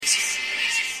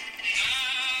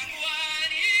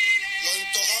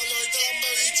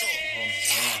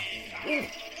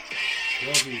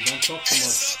Yogi, don't talk too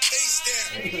much.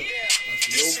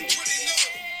 That's Yogi.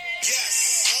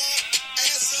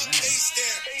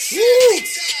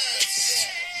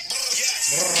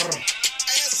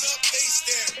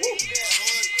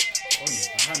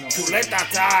 Chuleta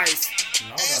ties.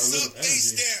 Now I got a little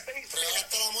energy.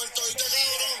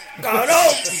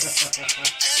 Cabrón.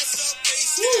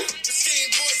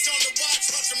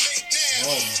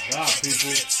 Oh my God,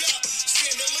 people.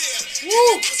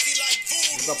 Woo.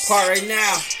 The part right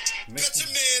now. God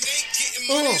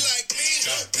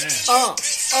damn.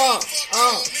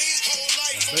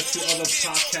 I bet you other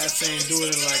podcasts ain't doing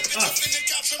it like us.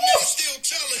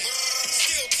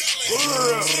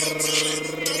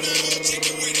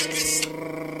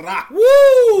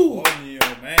 Woo!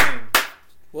 Coño, man.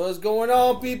 What's going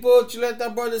on, people?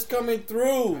 Chuleta Brothers coming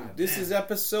through. God, this damn. is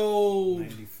episode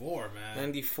 94, man.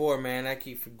 94, man. I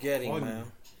keep forgetting, Coño. man.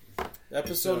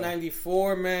 Episode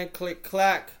 94, man. Click,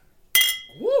 clack.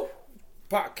 Woo!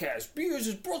 Podcast Beers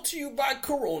is brought to you by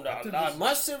Corona. These La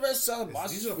are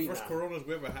the first Coronas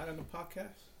we ever had in the podcast?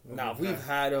 Nah, we've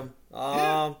had them.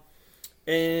 Yeah.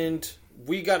 And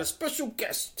we got a special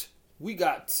guest. We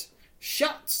got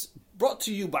shots brought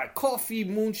to you by Coffee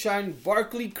Moonshine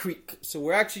Barkley Creek. So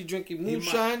we're actually drinking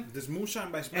moonshine. This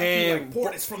moonshine by And Smacky like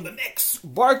Portis from the Knicks.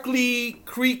 Barkley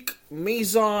Creek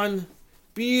Maison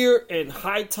beer and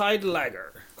High Tide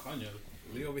Lager. Coño,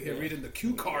 Lee over here reading the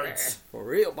cue cards. For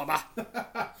real, baba.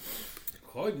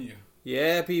 Coño.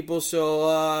 Yeah, people.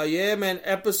 So, yeah, man.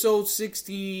 Episode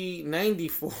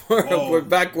 94. Whoa. We're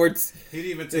backwards. He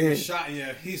didn't even take a shot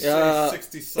yet. He's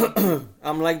 60-something.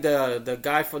 I'm like the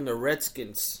guy from the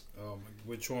Redskins. Oh, my,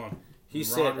 which one? He Ron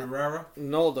said, Rivera?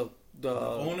 no, the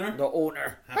owner? The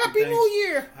owner. Happy New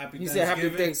Year. Happy He said Happy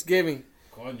Thanksgiving.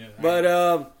 Coño.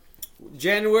 But,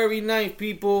 January 9th,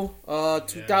 people,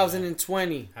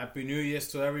 2020. Happy New Year's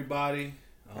to everybody.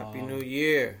 Happy New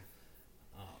Year.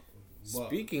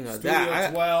 Speaking of Studio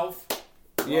that, 12.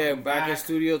 yeah, Welcome back in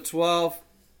Studio 12.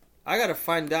 I gotta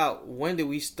find out, when did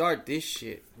we start this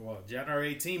shit? Well,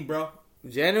 January 18, bro.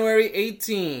 January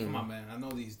 18. Come on, man. I know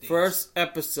these dates. First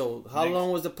episode. How Next.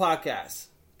 long was the podcast?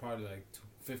 Probably like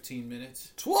 15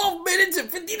 minutes. 12 minutes and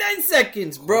 59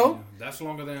 seconds, bro. Yeah, that's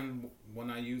longer than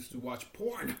when I used to watch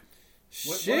porn.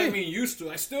 What Shit. I mean used to,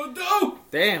 I still do.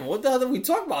 Damn, what the hell did we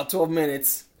talk about 12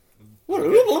 minutes?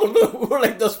 We're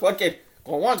like those fucking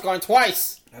going once, going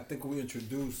twice. I think we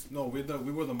introduced. No, we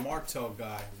were the Martel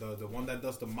guy, the one that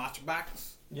does the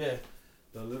matchbacks, Yeah.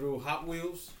 the little Hot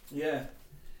Wheels. Yeah.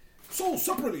 Sold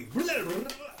separately.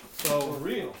 So For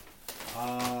real.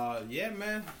 yeah,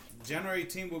 man. January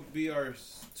 18 will be our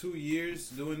 2 years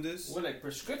doing this. We're like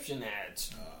prescription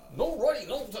ads. No running,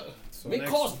 no. So May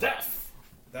next- cause death.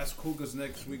 That's cool because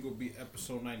next week will be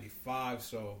episode 95.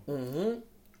 So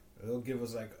it'll give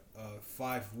us like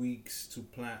 5 weeks to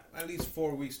plan, at least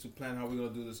 4 weeks to plan how we're gonna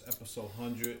do this episode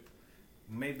 100.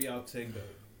 Maybe I'll take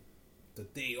the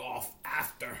day off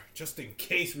after, just in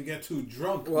case we get too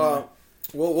drunk. Well,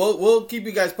 we'll keep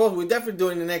you guys posted. We're definitely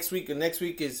doing the next week. And next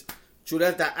week is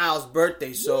Chuleta Al's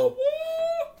birthday. So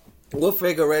we'll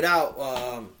figure it out,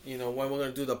 when we're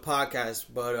going to do the podcast.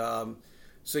 But,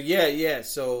 so yeah.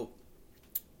 So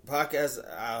podcast,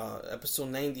 episode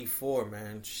 94,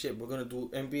 man. Shit, we're going to do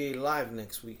NBA Live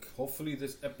next week. Hopefully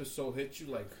this episode hits you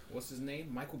like, what's his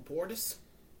name? Michael Portis?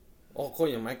 Oh,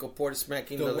 coño, Michael Porter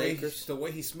smacking the Lakers. The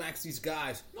way he smacks these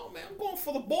guys. No, man, I'm going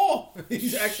for the ball.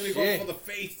 He's actually going for the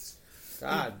face.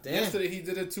 God damn. Yesterday he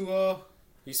did it to,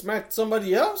 He smacked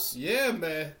somebody else? yeah,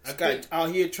 man. This guy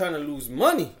out here trying to lose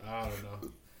money. I don't know.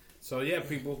 So yeah,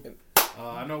 people.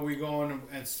 I know we're going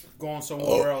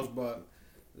somewhere else, but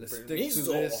let's stick to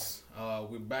this.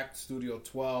 We're back to Studio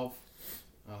 12.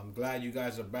 I'm glad you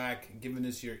guys are back, giving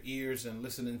us your ears and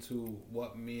listening to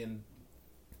what me and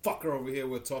fucker over here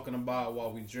we're talking about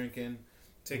while we drinking,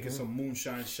 taking some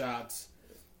moonshine shots.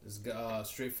 It's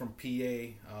straight from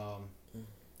PA.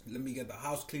 Let me get the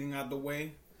house cleaning out the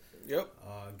way. Yep.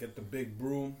 Get the big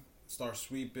broom, start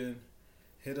sweeping.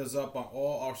 Hit us up on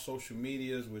all our social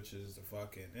medias, which is the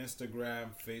fucking Instagram,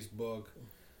 Facebook,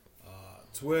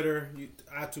 Twitter.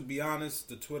 To be honest,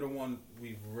 the Twitter one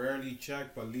we rarely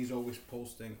check, but Lee's always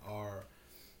posting our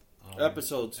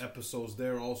episodes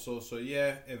there also. So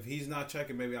yeah, if he's not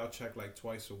checking, maybe I'll check like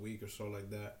twice a week or so like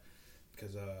that.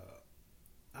 Because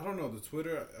I don't know, the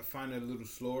Twitter I find it a little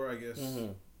slower, I guess,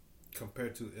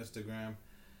 compared to Instagram.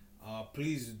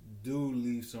 Please do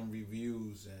leave some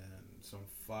reviews and some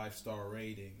 5-star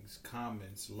ratings,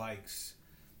 comments, likes,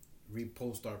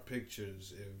 repost our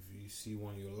pictures if you see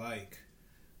one you like.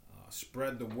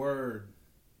 Spread the word,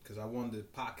 because I want the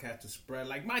podcast to spread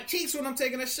like my cheeks when I'm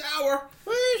taking a shower.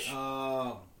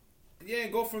 Yeah,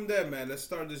 go from there, man. Let's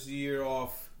start this year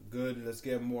off good. Let's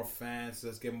get more fans.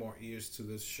 Let's get more ears to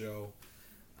this show.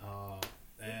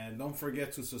 And don't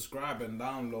forget to subscribe and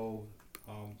download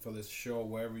for this show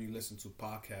wherever you listen to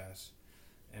podcasts.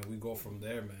 And we go from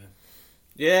there, man.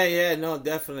 Yeah, no,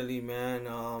 definitely, man.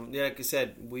 Yeah, like I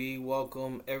said, we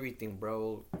welcome everything,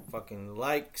 bro. Fucking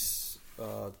likes,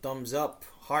 thumbs up,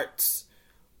 hearts,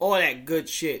 all that good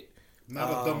shit. Not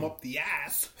a thumb up the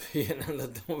ass. Yeah, not a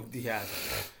thumb up the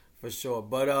ass, for sure.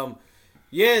 But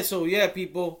yeah, so yeah,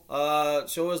 people,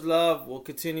 show us love. We'll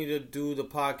continue to do the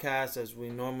podcast as we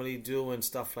normally do and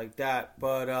stuff like that.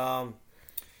 But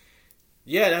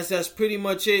yeah, that's pretty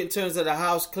much it in terms of the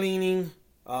house cleaning.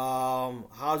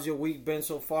 How's your week been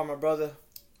so far, my brother?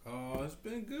 It's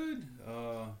been good.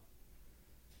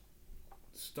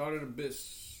 Started a bit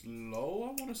slow,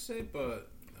 I want to say, but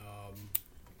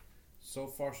so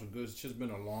far so good. It's just been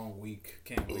a long week.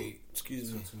 Can't wait.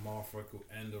 Excuse me. Tomorrow for it to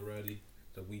end already.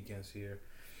 The weekend's here.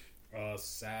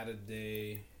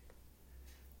 Saturday.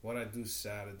 What I do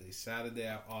Saturday? Saturday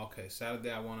I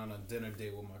went on a dinner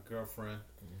date with my girlfriend.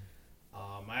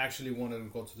 I actually wanted to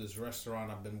go to this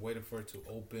restaurant. I've been waiting for it to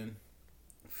open.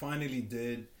 Finally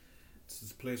did. It's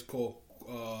this place called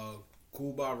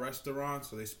Cuba Restaurant.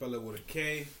 So they spell it with a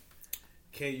K.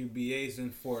 Kuba's in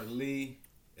Fort Lee.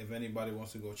 If anybody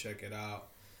wants to go check it out.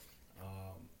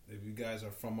 If you guys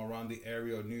are from around the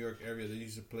area or New York area, there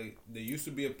used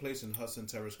to be a place in Hudson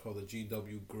Terrace called the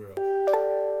GW Grill.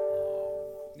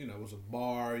 It was a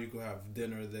bar. You could have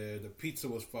dinner there. The pizza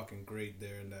was fucking great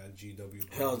there in that GW Grill.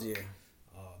 Hell yeah.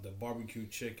 The barbecue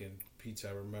chicken pizza,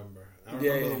 I remember. I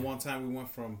remember the one time we went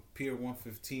from Pier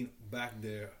 115 back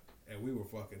there, and we were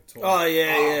fucking torn. Oh,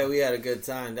 yeah, we had a good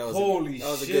time. That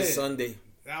was a good Sunday.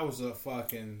 That was a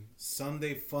fucking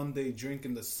Sunday fun day,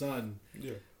 drinking the sun.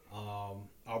 Yeah.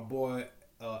 Our boy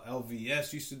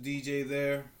LVS used to DJ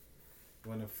there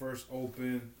when it first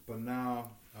opened, but now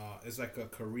it's like a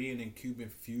Korean and Cuban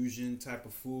fusion type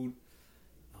of food.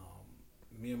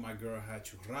 Me and my girl had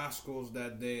churrascos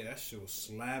that day. That shit was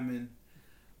slamming.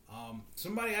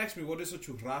 Somebody asked me, what is a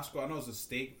churrasco? I know it's a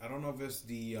steak. I don't know if it's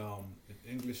the in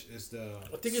English is the.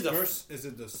 I think it's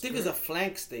I think it's a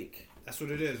flank steak. That's what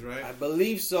it is, right? I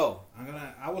believe so.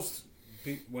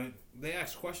 When they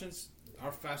ask questions,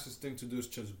 our fastest thing to do is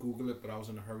just Google it. But I was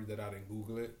in a hurry that I didn't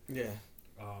Google it. Yeah.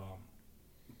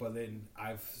 But then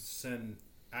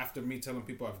after me telling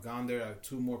people I've gone there,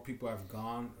 2 more people have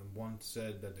gone, and one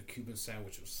said that the Cuban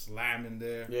sandwich was slamming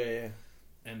there. Yeah.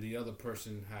 And the other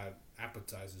person had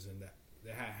appetizers in that.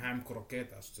 They had ham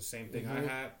croquetas, the same thing I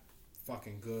had.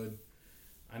 Fucking good.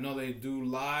 I know they do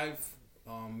live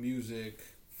music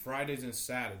Fridays and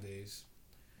Saturdays,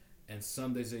 and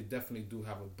Sundays they definitely do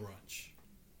have a brunch.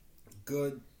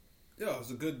 Good. Yeah,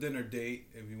 it's a good dinner date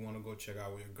if you want to go check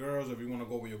out with your girls, or if you want to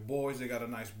go with your boys. They got a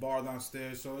nice bar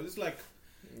downstairs, so it's like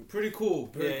pretty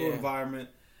cool environment.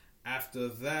 After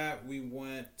that, we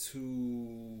went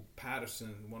to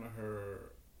Patterson, one of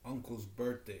her uncle's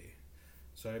birthday.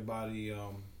 So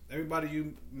everybody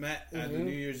you met at the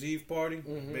New Year's Eve party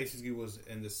basically was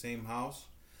in the same house.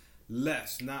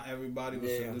 Not everybody was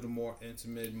a little more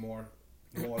intimate, more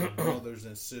brothers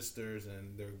and sisters,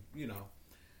 and they're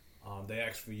they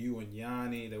asked for you and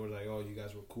Yanni. They were like, "Oh, you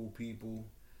guys were cool people."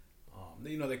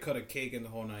 They cut a cake and the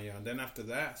whole 9 yards. Then after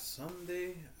that,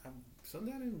 Sunday I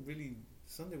didn't really.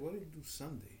 Sunday, what did you do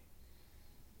Sunday?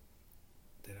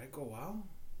 Did I go out?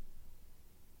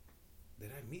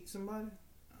 Did I meet somebody?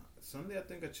 Sunday, I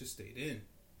think I just stayed in.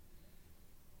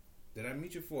 Did I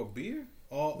meet you for a beer?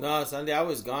 Oh no, Sunday I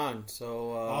was gone.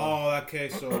 So. Okay.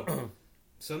 So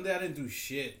Sunday I didn't do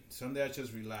shit. Sunday I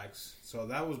just relaxed. So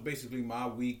that was basically my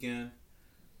weekend.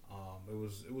 It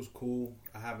was cool.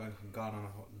 I haven't gone on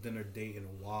a dinner date in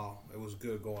a while. It was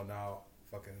good going out,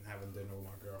 fucking having dinner with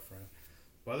my girlfriend.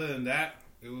 But other than that,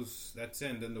 that's it.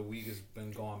 And then the week has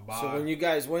been going by. So when you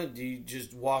guys went, do you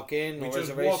just walk in? No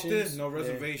reservations? We just walked in, no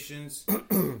reservations.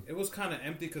 It was kind of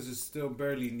empty because it's still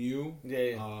barely new.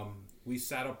 Yeah. We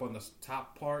sat up on the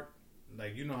top part,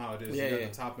 like you know how it is. You got the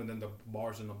top and then the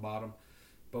bars in the bottom.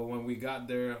 But when we got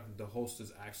there, the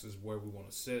hostess asked us where we want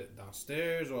to sit,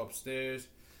 downstairs or upstairs.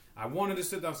 I wanted to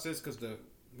sit downstairs because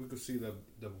we could see the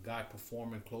guy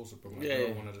performing closer, but my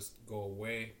girl wanted to go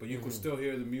away. But you could still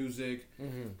hear the music.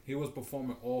 He was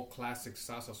performing all classic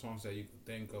salsa songs that you could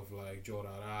think of, like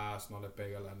Llorarás, No Le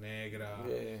Pega La Negra.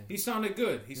 Yeah. He sounded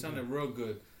good. He sounded real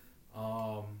good.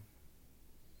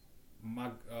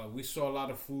 We saw a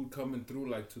lot of food coming through,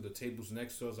 like to the tables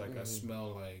next to us. Like I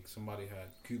smelled like somebody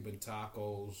had Cuban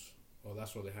tacos. Well,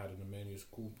 that's what they had in the menus,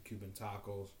 Cuban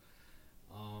tacos.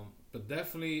 But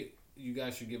definitely you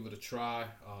guys should give it a try.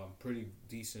 Pretty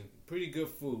decent, pretty good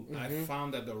food. I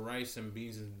found that the rice and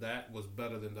beans and that was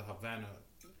better than the Havana.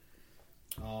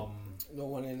 The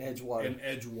one in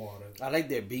Edgewater. I like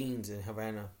their beans in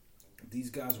Havana.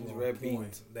 These guys were red on point.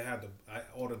 beans. They had I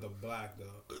ordered the black, the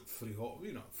frijoles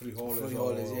yeah.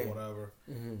 or whatever.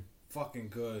 Mm-hmm. Fucking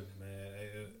good,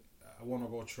 man. I want to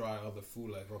go try other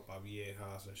food like ropa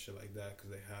viejas and shit like that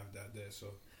because they have that there. So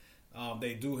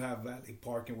they do have valet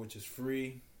parking, which is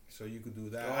free. So you could do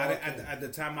that. Okay. At the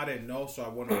time, I didn't know, so I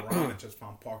went around and just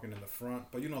found parking in the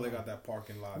front. But they got that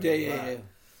parking lot. Yeah.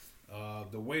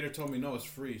 The waiter told me no, it's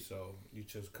free, so you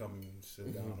just come and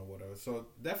sit down or whatever. So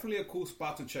definitely a cool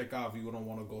spot to check out if you don't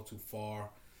want to go too far.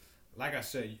 Like I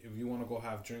said, if you want to go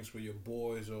have drinks with your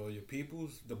boys or your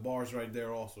peoples, the bar's right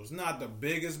there also. It's not the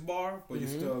biggest bar, but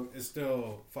it's still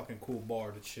a fucking cool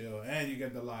bar to chill, and you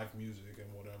get the live music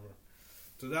and whatever.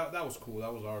 So that was cool.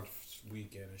 That was our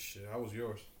weekend and shit. How was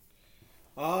yours?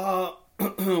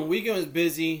 Weekend was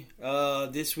busy.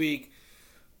 This week.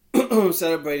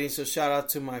 Celebrating, so shout out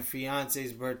to my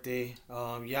fiance's birthday,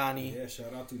 Yanni. Yeah,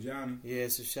 shout out to Johnny. Yeah,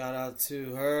 so shout out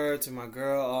to her, to my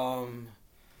girl.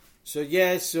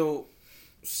 So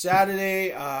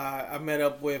Saturday, I met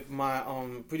up with my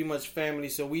pretty much family.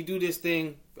 So we do this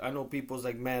thing. I know people's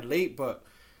like mad late, but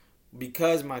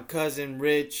because my cousin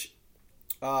Rich,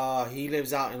 he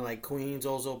lives out in like Queens,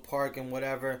 Ozone Park and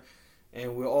whatever,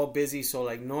 and we're all busy. So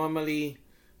like normally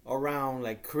around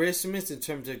like Christmas in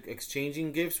terms of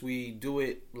exchanging gifts, we do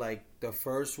it like the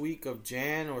first week of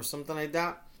Jan or something like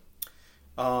that.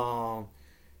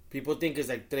 People think it's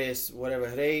like tres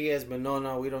whatever Reyes, but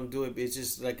no, we don't do it. It's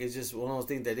just one of those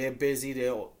things that they're busy,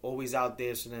 they're always out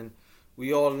there, so then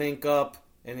we all link up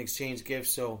and exchange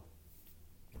gifts. So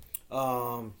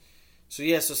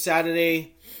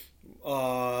Saturday,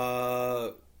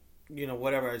 whatever,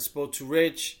 I spoke to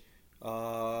Rich,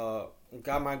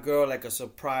 got my girl like a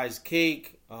surprise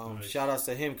cake. Nice. Shout outs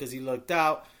to him because he looked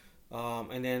out.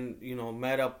 And then,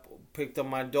 met up, picked up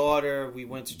my daughter. We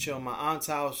went to chill at my aunt's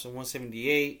house in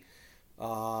 178.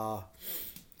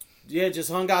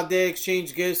 Just hung out there,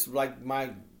 exchanged gifts. Like my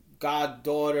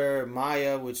goddaughter,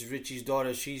 Maya, which is Richie's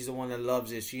daughter, she's the one that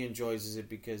loves it. She enjoys it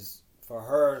because for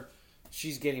her,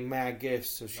 she's getting mad gifts.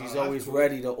 So she's always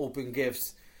ready to open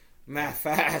gifts mad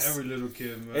fast. Every little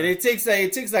kid, man. And it takes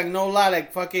like no lie,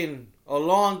 like fucking a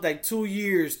long, like 2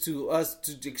 years to us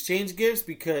to exchange gifts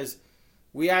because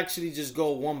we actually just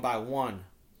go one by one.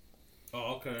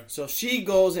 Oh, okay. So she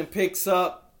goes and picks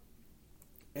up,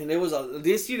 and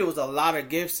this year there was a lot of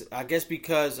gifts. I guess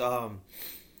because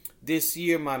this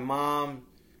year my mom,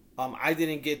 I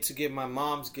didn't get to give my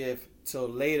mom's gift till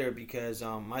later because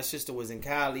my sister was in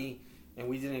Cali and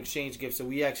we didn't exchange gifts. So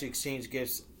we actually exchanged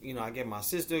gifts. I gave my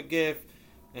sister a gift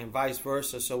and vice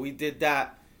versa. So we did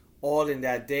that all in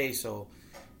that day. So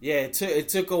yeah, it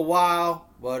took a while,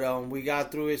 but we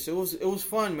got through it. So it was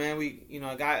fun, man.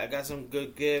 I got some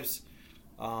good gifts.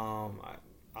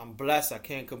 I'm blessed. I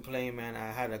can't complain, man.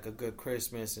 I had like a good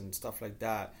Christmas and stuff like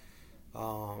that.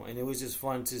 And it was just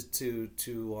fun to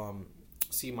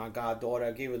see my goddaughter.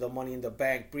 I gave her the money in the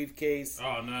bank briefcase.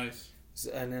 Oh, nice.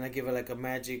 And then I gave her like a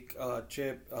magic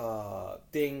trip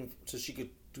thing so she could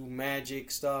do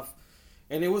magic stuff.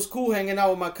 And it was cool hanging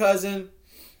out with my cousin.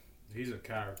 He's a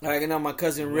character. Hanging out with my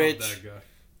cousin Rich. That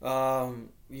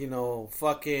guy.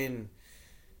 Fucking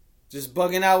just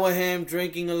bugging out with him,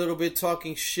 drinking a little bit,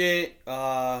 talking shit.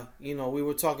 We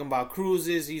were talking about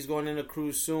cruises. He's going on a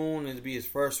cruise soon. It'll be his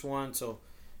first one. So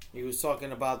he was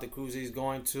talking about the cruise he's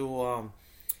going to.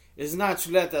 It's not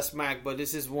Chuleta Smack, but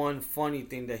this is one funny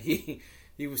thing that he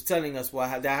was telling us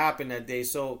that happened that day.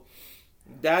 So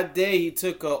that day he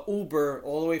took a Uber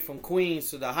all the way from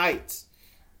Queens to the Heights.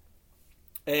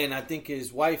 And I think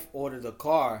his wife ordered a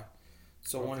car.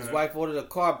 So when his wife ordered a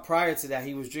car, prior to that,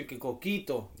 he was drinking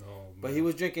coquito. But he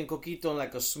was drinking coquito in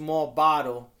like a small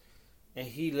bottle, and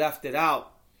he left it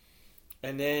out.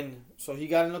 And then, so he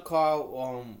got in the car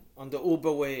on the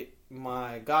Uber with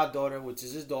my goddaughter, which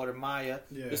is his daughter, Maya.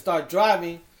 Yeah. They start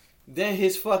driving. Then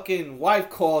his fucking wife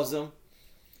calls him.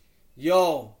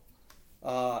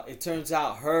 It turns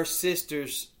out her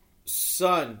sister's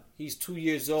son, he's 2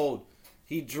 years old.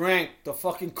 He drank the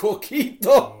fucking coquito.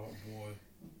 Oh, boy.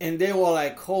 And they were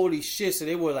like, holy shit. So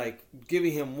they were like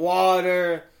giving him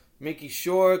water, making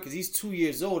sure, because he's 2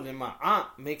 years old. And my aunt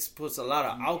puts a lot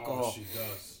of alcohol. Oh, she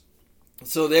does.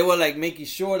 So they were like making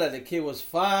sure that the kid was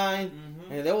fine.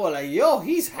 Mm-hmm. And they were like,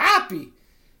 he's happy.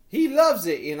 He loves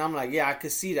it. And I'm like, yeah, I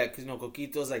could see that because,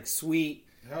 coquito's like sweet.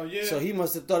 Hell yeah. So he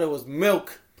must have thought it was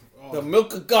milk. Oh. The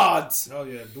milk of gods. Hell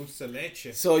yeah, dulce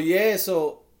leche. So yeah,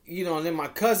 and then my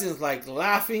cousin's like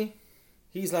laughing.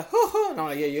 He's like, and I'm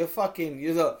like, yeah, you're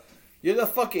the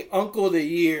fucking uncle of the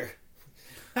year.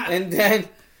 And then,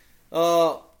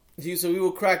 so we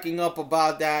were cracking up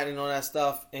about that and all that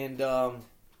stuff. And,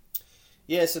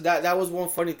 yeah, so that was one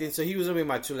funny thing. So he was going to be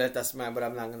my Chuleta man, but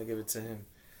I'm not going to give it to him.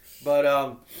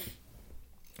 But,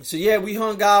 so yeah, we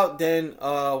hung out. Then,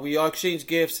 we all exchanged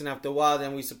gifts. And after a while,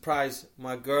 then we surprised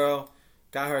my girl.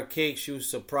 Got her a cake. She was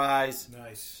surprised.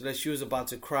 Nice. So that she was about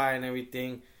to cry and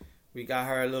everything. We got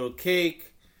her a little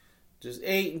cake. Just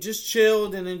ate and just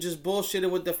chilled. And then just bullshitted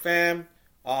with the fam.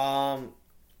 And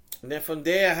then from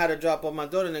there, I had to drop off my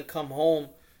daughter and then come home.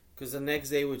 Because the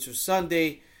next day, which was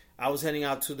Sunday, I was heading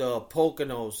out to the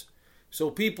Poconos.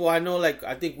 So people, I know, like,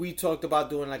 I think we talked about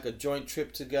doing like a joint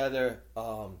trip together.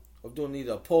 Of doing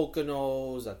either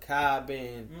Poconos, a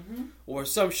cabin, or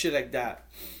some shit like that.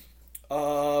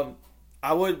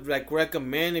 I would like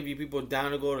recommend if you people down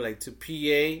to go to like to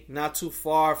PA, not too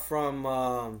far from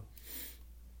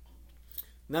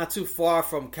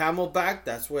Camelback.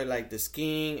 That's where like the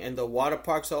skiing and the water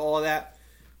parks are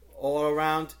all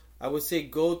around. I would say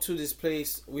go to this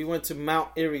place. We went to Mount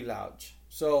Erie Lodge.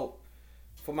 So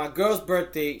for my girl's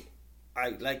birthday,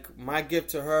 my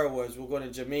gift to her was we're going to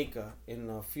Jamaica in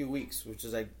a few weeks, which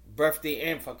is like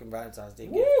birthday and fucking Valentine's Day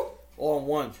gift all in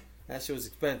one. That shit was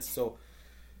expensive. So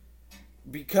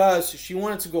because she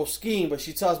wanted to go skiing, but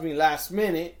she tells me last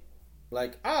minute,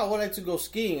 like, I would like to go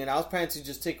skiing, and I was planning to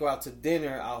just take her out to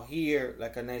dinner out here,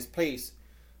 like a nice place.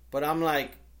 But I'm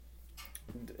like,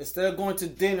 instead of going to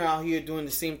dinner out here doing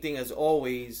the same thing as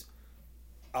always,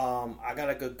 I got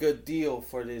like a good deal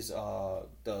for this the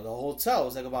hotel. It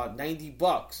was like about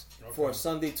 $90 for a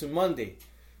Sunday to Monday,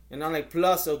 and I'm like,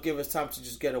 plus it'll give us time to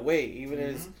just get away, even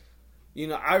as. You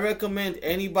know, I recommend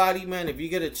anybody, man, if you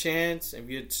get a chance, if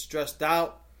you're stressed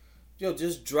out,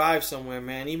 just drive somewhere,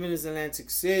 man. Even if it's Atlantic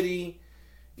City,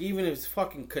 even if it's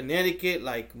fucking Connecticut,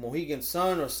 like Mohegan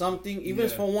Sun or something. Even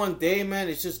if it's for one day, man,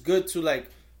 it's just good to, like,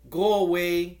 go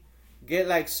away, get,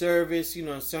 like, service, you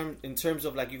know, in terms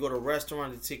of, like, you go to a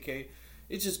restaurant to take care.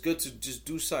 It's just good to just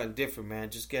do something different, man.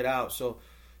 Just get out. So,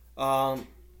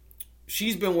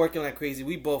 she's been working like crazy.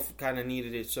 We both kind of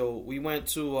needed it. So, we went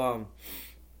to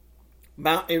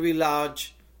Mount Erie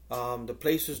Lodge. The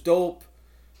place was dope.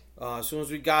 As soon as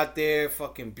we got there,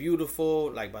 fucking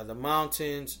beautiful, like by the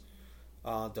mountains.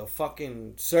 The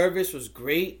fucking service was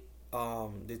great.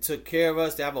 They took care of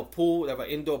us. They have a pool. They have an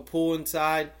indoor pool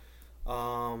inside.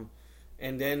 And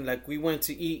then like we went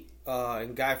to eat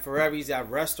in Guy Fieri's. They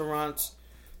have restaurants.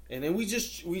 And then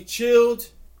we chilled.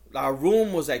 Our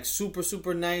room was like super,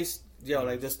 super nice.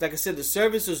 Like I said, the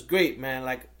service was great, man.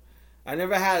 Like I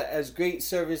never had as great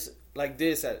service like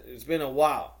this. It's been a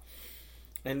while.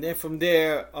 And then from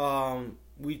there,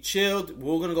 we chilled. We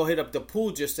were gonna go hit up the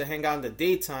pool just to hang out in the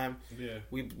daytime. Yeah.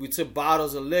 We took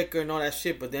bottles of liquor and all that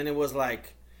shit, but then it was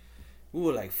like, we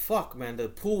were like, fuck, man. The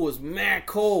pool was mad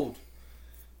cold.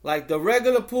 Like the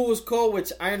regular pool was cold,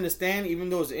 which I understand, even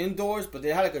though it's indoors. But they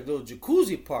had like a little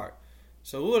jacuzzi part,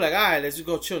 so we were like, all right, let's just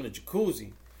go chill in the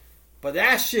jacuzzi. But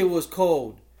that shit was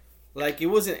cold. Like it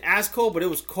wasn't as cold, but it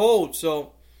was cold.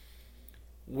 So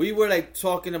we were like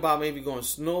talking about maybe going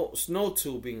snow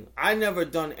tubing. I never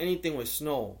done anything with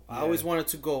snow. Yeah. I always wanted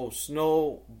to go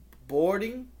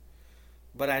snowboarding,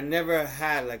 but I never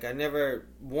had. Like I never.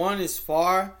 One is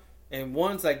far, and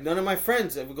one's like none of my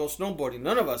friends ever go snowboarding.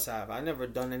 None of us have. I never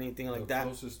done anything like that. The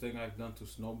closest thing I've done to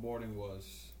snowboarding was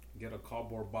get a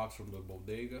cardboard box from the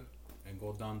bodega and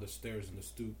go down the stairs in the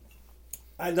stoop.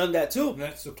 I done that too.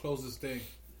 That's the closest thing.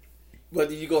 But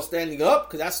did you go standing up?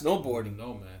 Because that's snowboarding.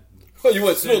 No, man. Oh, you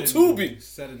went snow tubing.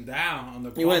 Sitting down on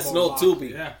the. You went snow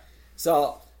tubing. Yeah.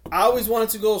 So I always wanted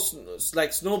to go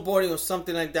like snowboarding or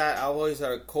something like that. I always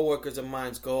had coworkers of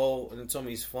mine go, and they told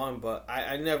me it's fun, but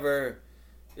I never.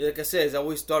 Like I said, I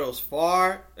always thought it was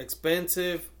far,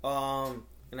 expensive, and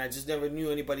I just never knew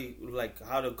anybody like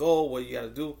how to go, what you got to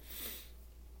do.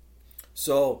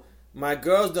 So my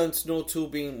girl's done snow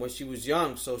tubing when she was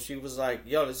young, so she was like,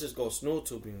 "Yo, let's just go snow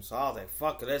tubing." So I was like,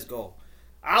 "Fuck it, let's go."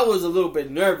 I was a little bit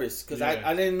nervous because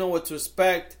I didn't know what to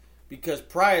expect, because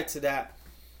prior to that,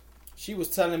 she was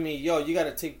telling me, yo, you got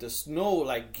to take the snow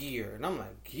like gear. And I'm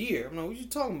like, gear? I'm like, what you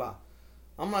talking about?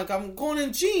 I'm like, I'm going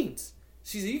in jeans.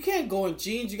 She said, you can't go in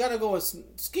jeans. You got to go in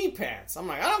ski pants. I'm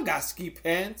like, I don't got ski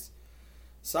pants.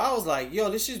 So I was like, yo,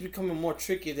 this is becoming more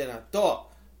tricky than I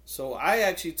thought. So I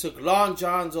actually took long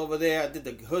johns over there. I did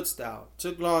the hood style.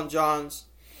 Took long johns,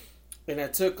 and I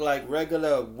took like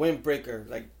regular windbreaker,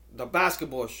 like the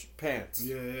basketball pants.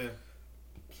 Yeah.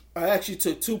 I actually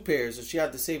took 2 pairs, and she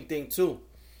had the same thing too.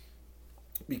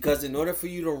 Because in order for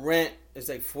you to rent, it's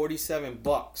like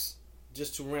 $47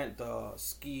 just to rent the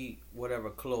ski whatever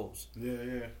clothes.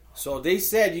 Yeah. So they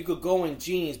said you could go in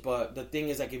jeans, but the thing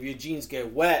is, like, if your jeans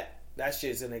get wet, that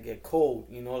shit's gonna get cold.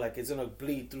 You know, like, it's gonna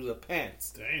bleed through the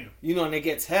pants. Damn. You know, and it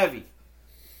gets heavy.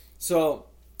 So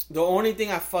the only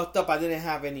thing I fucked up, I didn't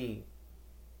have any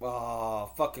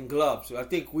fucking gloves. I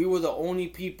think we were the only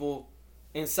people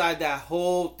inside that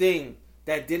whole thing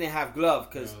that didn't have gloves,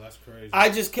 because that's crazy. I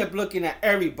just kept looking at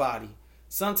everybody.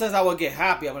 Sometimes I would get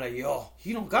happy. I'm like, yo,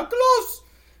 he don't got gloves.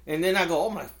 And then I go, oh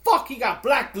my fuck, he got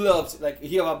black gloves. Like,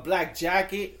 he have a black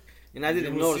jacket, and I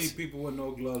didn't notice. You see people with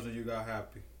no gloves and you got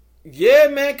happy. Yeah,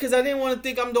 man, because I didn't want to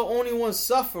think I'm the only one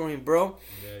suffering, bro.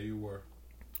 Yeah, you were.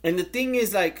 And the thing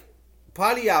is, like,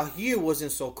 probably out here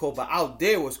wasn't so cold, but out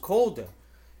there was colder.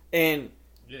 And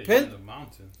in the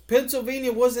mountains.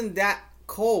 Pennsylvania wasn't that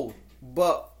cold,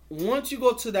 but once you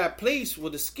go to that place where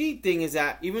the ski thing is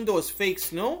at, even though it's fake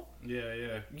snow,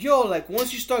 yo, like,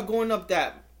 once you start going up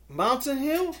that mountain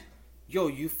hill, yo,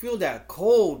 you feel that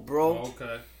cold, bro. Oh,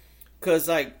 okay. Cause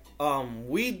like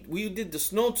we did the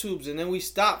snow tubes, and then we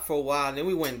stopped for a while, and then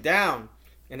we went down,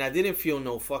 and I didn't feel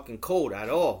no fucking cold at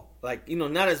all. Like, you know,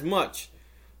 not as much.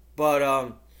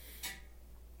 But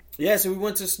yeah, so we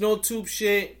went to snow tube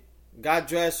shit, got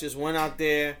dressed, just went out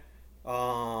there.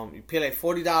 You pay like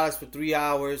 $40 for 3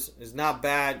 hours. It's not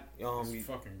bad. It's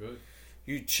fucking good.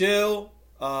 You chill.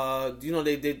 You know,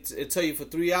 they tell you for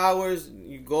 3 hours.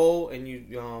 You go and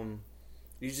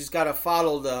you just gotta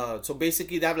follow the. So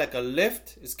basically, they have like a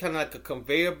lift. It's kind of like a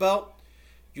conveyor belt.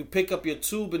 You pick up your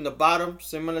tube in the bottom,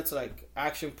 similar to like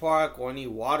Action Park or any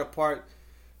water park.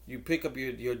 You pick up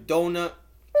your donut,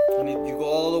 and you go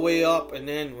all the way up. And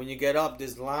then when you get up,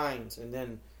 there's lines, and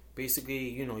then basically,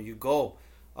 you know, you go.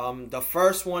 The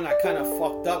first one I kind of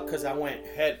fucked up because I went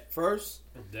head first.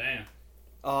 Damn.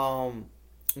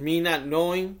 Me not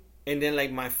knowing, and then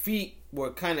like my feet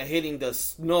were kind of hitting the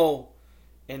snow,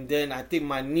 and then I think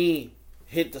my knee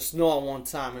hit the snow at one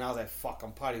time, and I was like, "Fuck,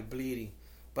 I'm probably bleeding,"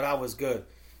 but I was good.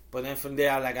 But then from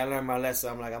there, I learned my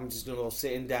lesson. I'm like, I'm just gonna go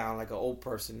sitting down like an old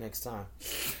person next time.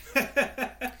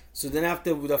 So then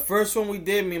after the first one we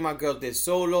did, me and my girl did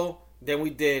solo. Then we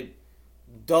did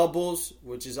doubles,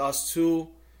 which is us two.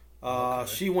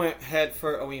 Okay. She went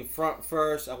front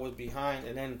first. I was behind,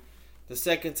 and then the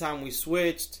second time we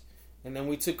switched, and then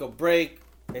we took a break,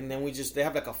 and then they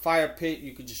have like a fire pit.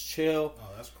 You could just chill. Oh,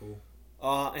 that's cool.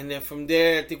 And then from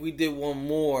there, I think we did one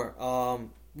more.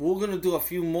 We're gonna do a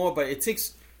few more, but it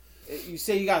takes. You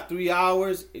say you got 3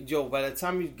 hours, yo. By the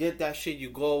time you get that shit, you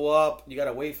go up. You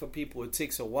gotta wait for people. It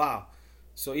takes a while.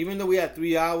 So even though we had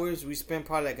 3 hours, we spent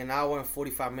probably like an hour and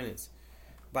 45 minutes.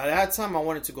 By that time, I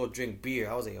wanted to go drink beer.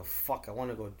 I was like, oh, fuck, I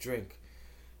want to go drink.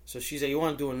 So she said, you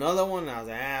want to do another one? And I was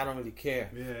like, I don't really care.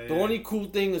 The only cool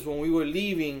thing is when we were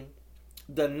leaving,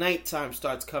 the nighttime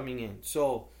starts coming in.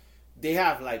 So they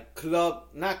have like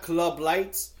not club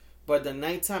lights, but the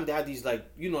nighttime they have these like,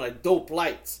 you know, like dope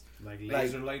lights. Like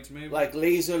laser lights maybe? Like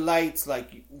laser lights.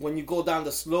 Like when you go down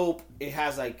the slope, it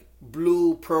has like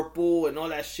blue, purple, and all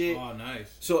that shit. Oh,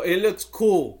 nice. So it looks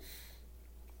cool.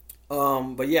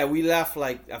 But yeah, we left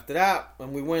like after that,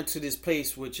 and we went to this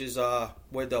place which is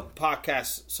where the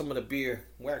podcast, some of the beer.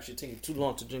 We're actually taking too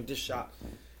long to drink this shot.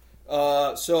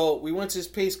 So we went to this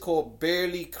place called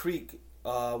Barely Creek,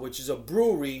 which is a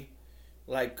brewery,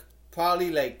 like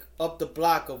probably like up the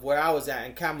block of where I was at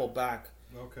in Camelback.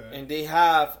 Okay. And they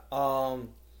have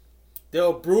they're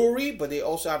a brewery, but they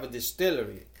also have a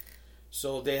distillery.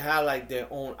 So they have like their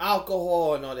own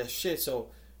alcohol and all that shit. So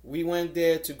we went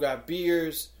there to grab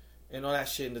beers and all that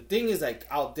shit. And the thing is, like,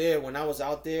 out there, when I was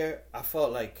out there, I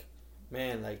felt like,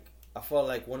 man, like, I felt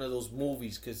like one of those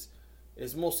movies, because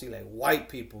it's mostly, like, white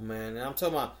people, man. And I'm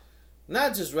talking about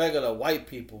not just regular white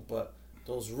people, but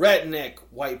those redneck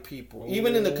white people. Ooh.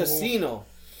 Even in the casino,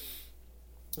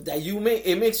 that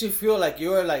it makes you feel like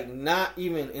you're, like, not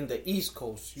even in the East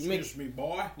Coast. Excuse me,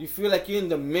 boy. You feel like you're in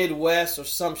the Midwest or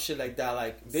some shit like that.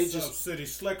 Like, they just... City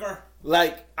slicker.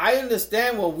 Like, I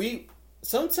understand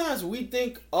sometimes we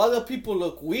think other people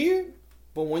look weird,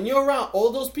 but when you're around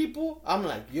all those people, I'm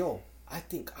like, yo, I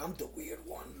think I'm the weird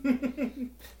one.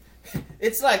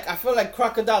 It's like, I feel like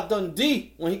Crocodile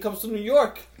Dundee when he comes to New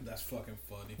York. That's fucking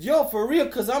funny. Yo, for real,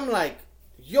 because I'm like,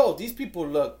 yo, these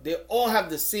people they all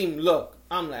have the same look.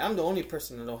 I'm like, I'm the only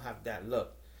person that don't have that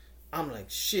look. I'm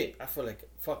like, shit, I feel like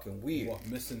fucking weird. What,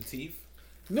 missing teeth?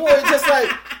 No, it's just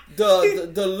like,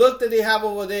 the look that they have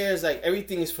over there is like,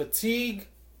 everything is fatigue.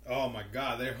 Oh my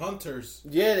god, they're hunters.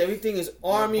 Yeah, everything is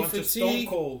army fatigue. fatigue. Stone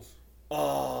colds.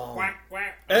 Quack,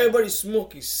 quack. Everybody's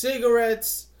smoking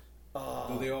cigarettes.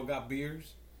 Do they all got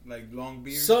beards? Like long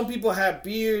beards? Some people have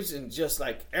beards, and just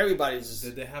like everybody's just...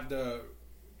 Did they have the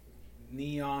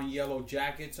neon yellow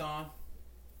jackets on.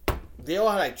 They all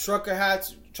had like trucker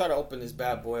hats. Try to open this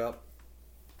bad boy up.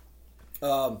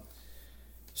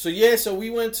 So we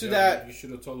went to that. You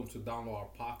should have told them to download our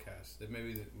podcast. That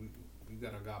maybe we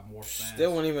gotta got more fans. They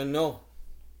won't even know.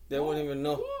 They won't even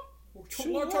know.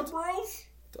 Chuleta Bros.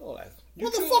 They're like,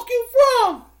 where the fuck you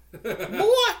from,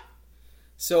 boy?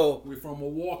 So we're from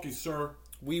Milwaukee, sir.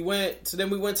 We went to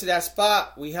that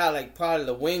spot. We had like probably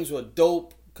the wings were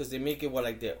dope because they make it with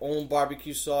like their own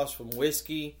barbecue sauce from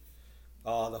whiskey.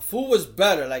 The food was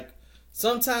better. Like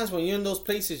sometimes when you're in those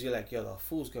places, you're like, yo, the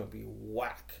food's gonna be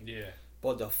whack. Yeah.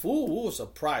 But the food, we were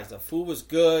surprised. The food was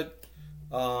good.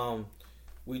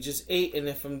 We just ate, and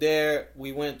then from there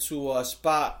we went to a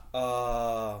spot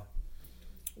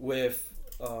with.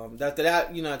 After that,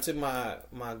 I took my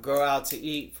girl out to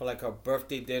eat for like her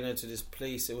birthday dinner to this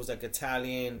place. It was like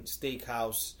Italian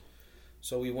steakhouse.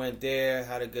 So we went there,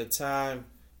 had a good time.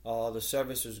 The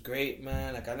service was great,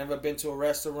 man. Like I never been to a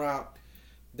restaurant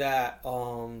that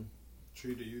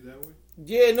treated you that way.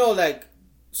 Yeah, no, like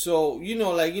so when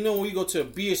you go to a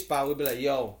beer spot, we'd be like,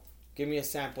 yo, give me a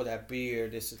sample of that beer.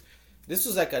 This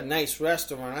was like a nice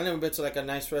restaurant. I never been to like a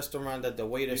nice restaurant that the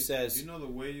waiter says. You know the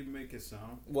way you make it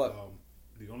sound. What?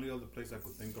 The only other place I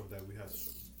could think of that we had,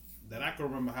 that I could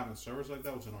remember having service like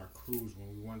that was in our cruise when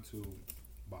we went to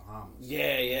Bahamas.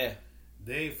 Yeah.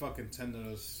 They fucking tended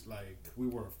us like we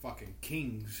were fucking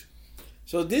kings.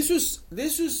 So this was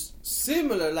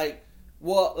similar,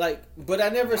 but I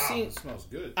never seen. It smells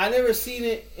good. I never seen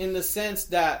it in the sense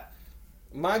that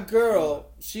my girl,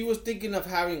 she was thinking of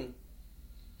having.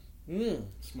 It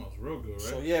smells real good, right?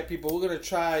 So yeah, people, we're gonna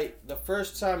try the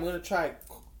first time. We're gonna try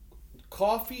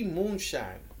coffee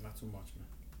moonshine. Not too much, man.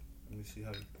 Let me see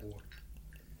how you pour.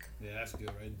 Yeah, that's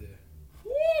good right there.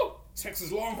 Woo!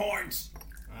 Texas Longhorns.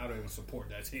 I don't even support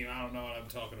that team. I don't know what I'm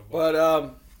talking about.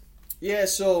 But yeah.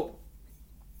 So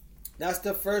that's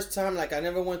the first time. Like I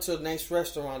never went to a nice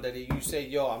restaurant that you say,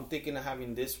 "Yo, I'm thinking of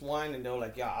having this wine," and they're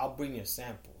like, "Yeah, I'll bring you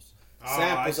samples."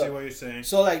 I see what you're saying.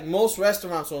 So like most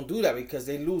restaurants don't do that because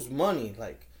they lose money.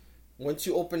 Like once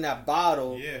you open that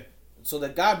bottle, yeah. So the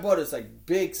guy brought us like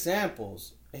big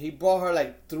samples, and he brought her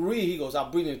like 3. He goes,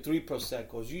 "I'll bring you 3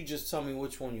 Prosecco's. You just tell me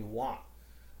which one you want."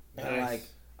 And like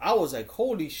I was like,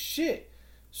 "Holy shit!"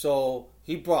 So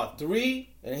he brought 3,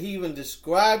 and he even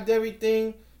described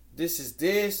everything. This is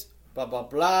this, blah blah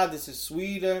blah. This is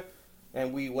sweeter,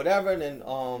 and we whatever. And then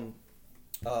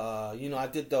I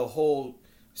did the whole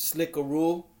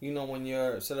slickaroo. When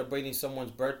you're celebrating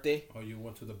someone's birthday. Oh, you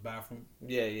went to the bathroom?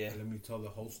 Yeah. Let me tell the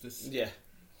hostess. Yeah.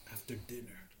 After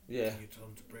dinner, yeah, you told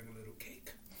him to bring a little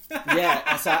cake.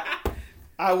 Yeah, so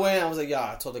I went. I was like, yo.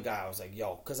 I told the guy, I was like,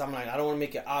 yo, because I'm like, I don't want to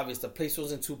make it obvious. The place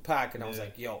wasn't too packed, and I was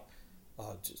like, yo,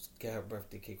 just get her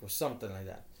birthday cake or something like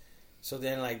that. So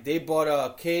then, like, they bought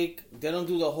a cake. They don't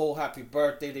do the whole happy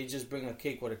birthday. They just bring a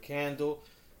cake with a candle.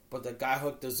 But the guy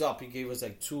hooked us up. He gave us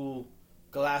like 2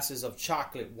 glasses of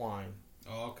chocolate wine.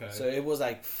 Oh, okay. So it was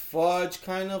like fudge,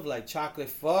 kind of like chocolate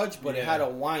fudge, but it had a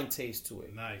wine taste to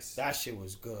it. Nice. That shit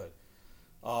was good.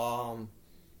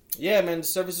 Yeah, man, the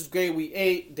service was great. We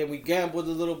ate, then we gambled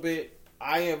a little bit.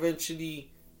 I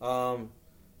eventually, normally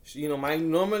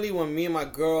when me and my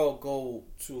girl go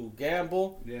to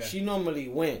gamble, she normally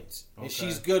wins, and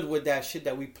she's good with that shit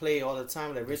that we play all the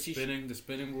time. Like Richie, the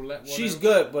spinning roulette. Whatever. She's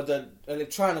good, but the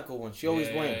electronical one, she always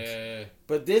wins. Yeah.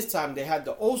 But this time they had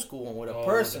the old school one with a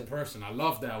person. With a person, I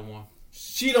love that one.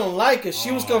 She don't like it.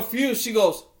 She was confused. She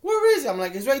goes, "Where is it?" I'm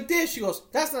like, "It's right there." She goes,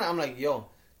 "That's not." I'm like, "Yo,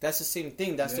 that's the same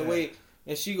thing. That's the way."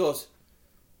 And she goes,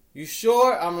 "You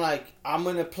sure?" I'm like, "I'm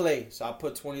gonna play." So I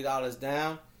put $20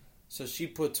 down. So she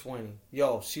put 20.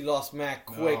 Yo, she lost mad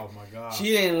quick. Oh my god. She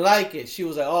didn't like it. She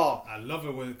was like, "Oh." I love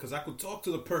it because I could talk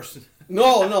to the person.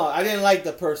 No, I didn't like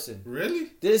the person.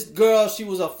 Really? This girl, she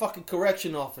was a fucking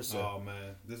correction officer. Oh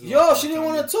man. She didn't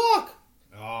want to talk.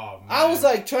 Oh man. I was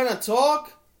like trying to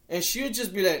talk, and she would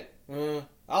just be like,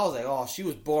 I was like, oh, she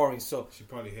was boring. So she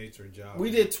probably hates her job.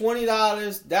 We did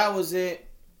 $20. That was it.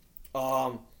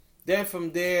 Then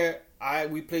from there,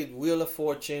 we played Wheel of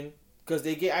Fortune because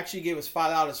they actually gave us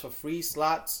 $5 for free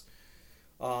slots.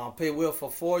 Played Wheel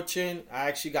for Fortune. I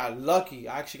actually got lucky.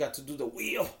 I actually got to do the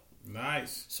wheel.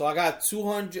 Nice. So I got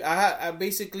 200. I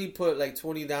basically put like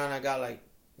 20 down. I got like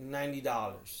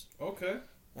 $90. Okay.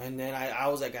 And then I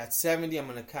was like, at 70, I'm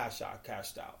gonna cash out. I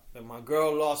cashed out. And my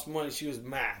girl lost money. She was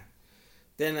mad.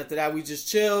 Then after that, we just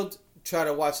chilled. Try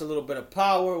to watch a little bit of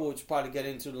Power, which we'll probably get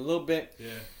into in a little bit. Yeah.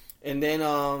 And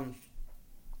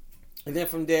then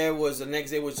from there was the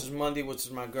next day, which was Monday, which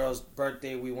is my girl's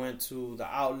birthday. We went to the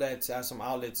outlets, had some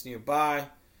outlets nearby,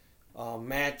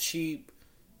 mad cheap.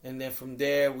 And then from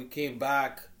there we came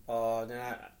back. Then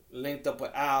linked up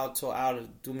with Al, told Al to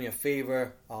do me a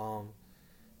favor.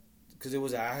 Because it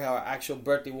was our actual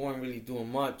birthday, we weren't really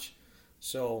doing much.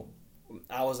 So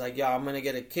I was like, I'm going to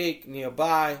get a cake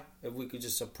nearby if we could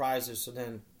just surprise her. So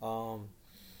then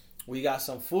we got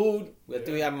some food.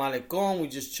 We had malecon. We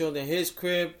just chilled in his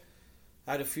crib,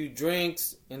 had a few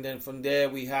drinks. And then from there,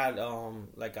 we had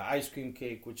like an ice cream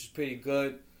cake, which is pretty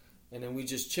good. And then we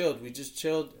just chilled.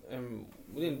 And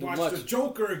we didn't do much. Watched the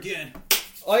Joker again.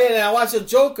 Oh, yeah, I watched the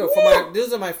Joker.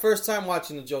 This is my first time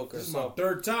watching the Joker. This is my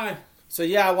third time. So,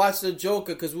 yeah, I watched the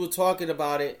Joker because we were talking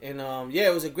about it. And,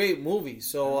 it was a great movie.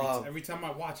 So every time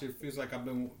I watch it, it feels like I've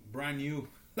been brand new.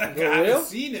 Like, I haven't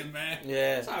seen it, man.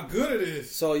 Yeah. That's how good it is.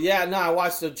 So, yeah, I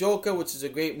watched the Joker, which is a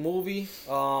great movie.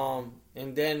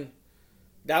 And then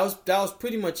that was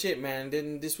pretty much it, man. And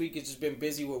then this week it's just been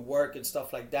busy with work and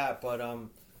stuff like that. But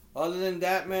other than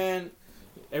that, man,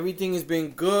 everything has been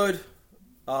good.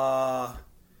 Let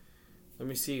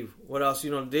me see. What else?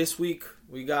 This week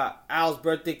we got Al's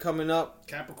birthday coming up.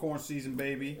 Capricorn season,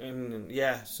 baby. And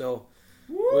so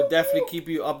we'll definitely keep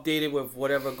you updated with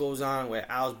whatever goes on with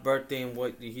Al's birthday and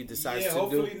what he decides to do.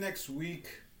 Hopefully next week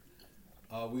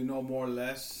we know more or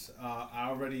less.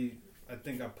 I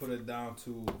think I put it down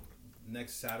to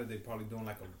next Saturday, probably doing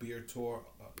like a beer tour,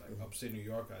 like upstate New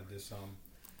York. I did some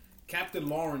Captain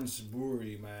Lawrence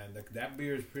Brewery, man. That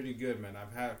beer is pretty good, man.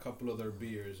 I've had a couple of their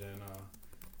beers, and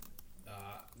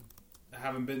I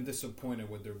haven't been disappointed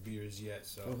with their beers yet.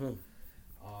 So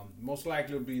most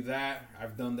likely it'll be that.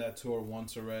 I've done that tour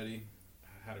once already.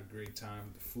 I had a great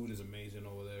time. The food is amazing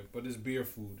over there, but it's beer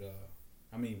food.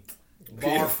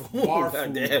 Bar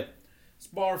food. It's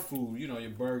bar food. Your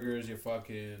burgers, your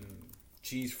fucking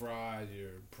cheese fries,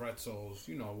 your pretzels.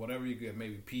 Whatever you get.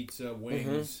 Maybe pizza,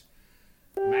 wings.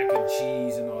 Mac and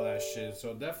cheese and all that shit.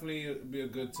 So definitely it'll be a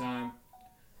good time.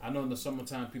 I know in the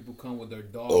summertime people come with their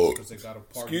dogs because they got a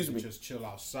party to just chill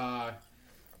outside.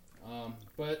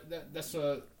 But that's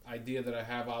a idea that I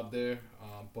have out there.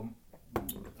 But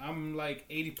I'm like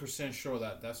 80% sure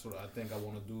that's what I think I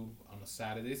want to do on a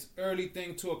Saturday. It's early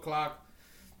thing, 2:00.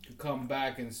 To come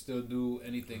back and still do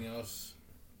anything else.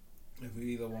 If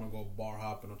we either want to go bar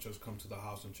hopping or just come to the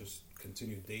house and just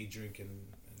continue day drinking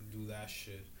and do that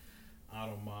shit. I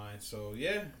don't mind. So,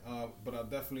 yeah. But I'll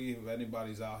definitely, if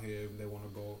anybody's out here, if they want to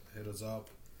go, hit us up.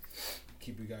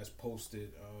 Keep you guys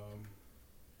posted.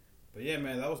 But, yeah,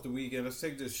 man, that was the weekend. Let's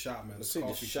take this shot, man. Let's take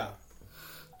this shot.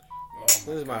 This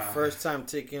is my first time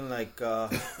taking,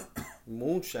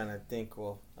 moonshine, I think.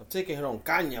 Well, I'm taking it on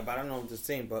caña, but I don't know if it's the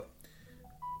same. But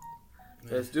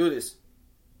let's do this.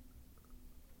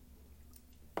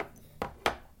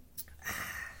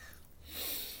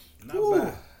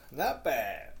 Not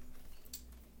bad.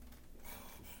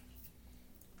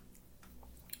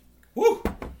 Woo!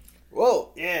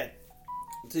 Whoa, yeah.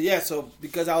 So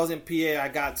because I was in PA, I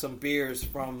got some beers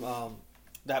from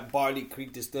that Barley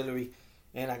Creek Distillery,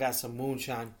 and I got some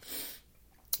moonshine.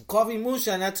 Coffee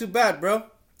moonshine, not too bad, bro.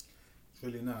 It's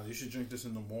really not. You should drink this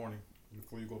in the morning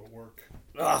before you go to work.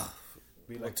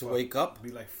 Be like to wake up?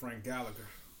 Be like Frank Gallagher.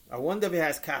 I wonder if it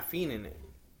has caffeine in it.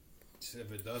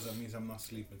 If it does, that means I'm not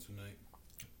sleeping tonight.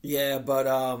 Yeah, but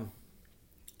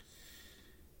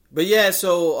yeah,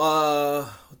 so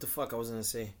what the fuck I was gonna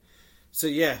say? So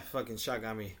yeah, fucking shot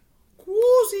got me.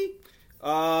 Woozy.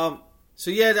 So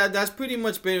yeah, that's pretty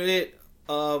much been it.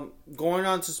 Going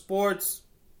on to sports.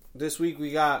 This week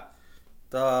we got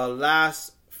the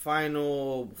last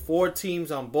final 4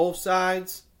 teams on both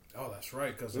sides. Oh, that's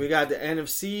right. Cause we got the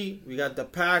NFC. We got the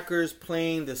Packers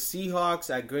playing the Seahawks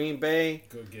at Green Bay.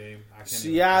 Good game.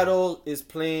 Seattle is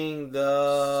playing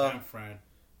the San Fran.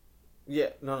 Yeah,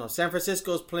 no. San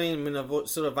Francisco is playing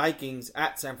Minnesota Vikings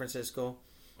at San Francisco.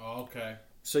 Oh, okay.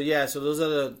 So yeah, so those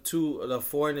are the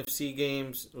 4 NFC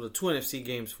games, or the 2 NFC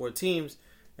games, 4 teams,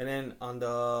 and then on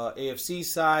the AFC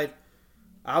side,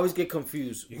 I always get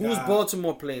confused. Who's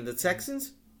Baltimore playing? The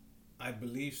Texans? I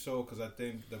believe so, because I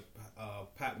think the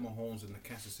Pat Mahomes and the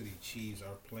Kansas City Chiefs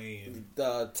are playing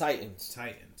the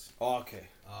Titans. Oh, okay.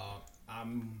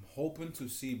 I'm hoping to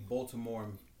see Baltimore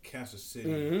and Kansas City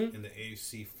in the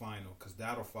AFC final, because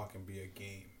that'll fucking be a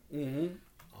game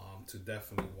to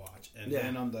definitely watch. And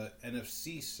then on the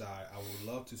NFC side, I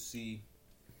would love to see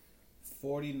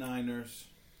 49ers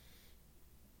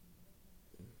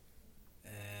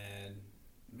and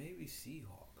maybe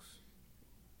Seahawks.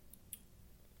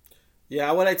 Yeah,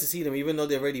 I would like to see them, even though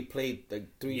they already played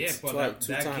like 2 times.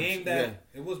 That game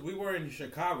it was, we were in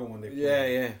Chicago when they played.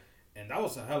 Yeah. And that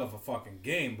was a hell of a fucking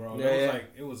game, bro. Yeah,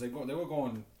 they were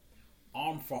going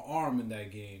arm for arm in that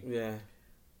game. Yeah.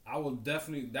 I will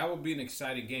definitely. That would be an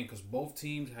exciting game because both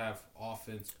teams have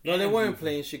offense. No, they and weren't defense.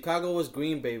 playing. Chicago was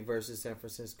Green Bay versus San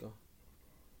Francisco.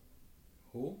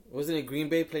 Who? Wasn't it Green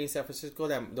Bay playing San Francisco?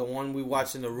 That the one we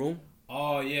watched in the room.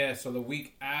 Oh yeah, so the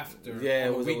week after, Yeah,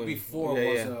 or it was the week before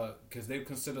was because they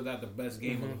consider that the best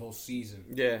game of the whole season.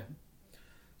 Yeah.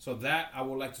 So that I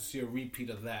would like to see a repeat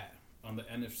of that on the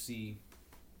NFC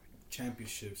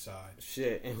Championship side.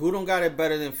 Shit, and who don't got it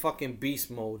better than fucking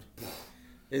beast mode?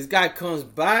 This guy comes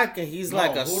back and he's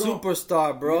like a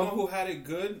superstar, bro. You know who had it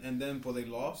good and then but they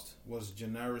lost was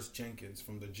Janoris Jenkins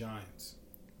from the Giants.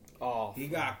 Oh, he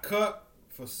got cut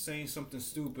for saying something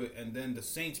stupid, and then the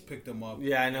Saints picked him up.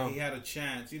 Yeah, I know. He had a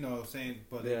chance, you know, saying,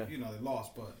 but yeah. they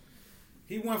lost. But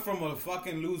he went from a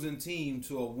fucking losing team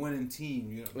to a winning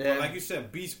team. You know? Yeah. But like you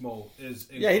said, beast mode is.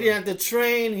 Yeah, he didn't have to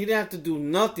train. He didn't have to do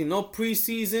nothing. No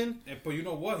preseason. But you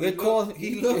know what?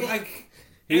 He looked like.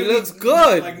 He looks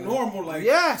good. Like normal. Like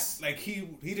yes. Like he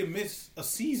didn't miss a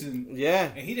season.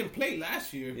 Yeah. And he didn't play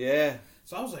last year. Yeah.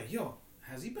 So I was like, yo,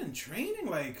 has he been training?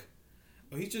 Like,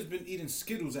 or he's just been eating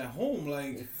Skittles at home?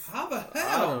 Like, how the hell?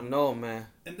 I don't know, man.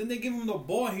 And then they give him the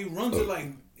ball and he runs it like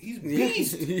he's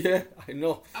beast. Yeah, I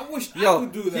know. I wish I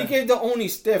could do that. He gave the only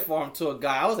stiff arm to a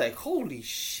guy. I was like, holy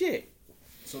shit.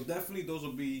 So definitely those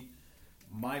will be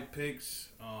my picks.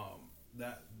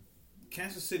 That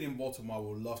Kansas City and Baltimore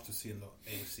would love to see in the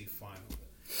AFC final.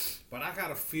 But I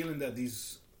got a feeling that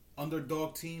these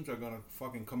underdog teams are going to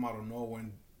fucking come out of nowhere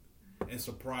and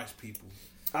surprise people.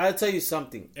 I'll tell you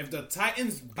something. If the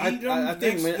Titans beat them, I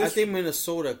think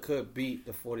Minnesota could beat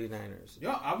the 49ers.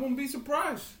 Yeah, I wouldn't be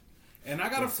surprised. And I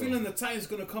got a feeling the Titans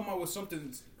going to come out with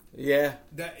something. Yeah.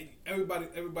 That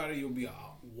everybody will be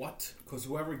what? Because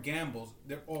whoever gambles,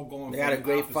 they're all going. They got a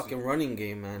great fucking running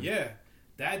game, man. Yeah,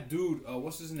 that dude.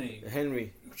 What's his name?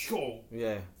 Henry. Yo,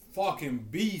 yeah. Fucking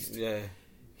beast. Yeah.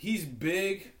 He's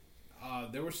big.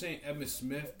 They were saying Emmitt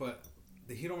Smith, but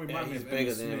he don't remind me of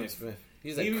bigger Emmitt than Smith. Emmitt Smith.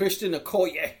 He's like Christian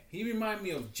Okoye. He remind me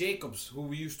of Jacobs, who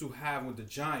we used to have with the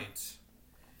Giants.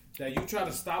 That you try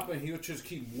to stop him, he'll just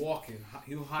keep walking.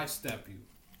 He'll high step you.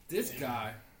 This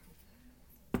guy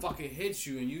fucking hits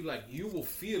you, and you will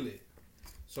feel it.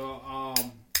 So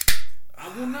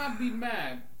I will not be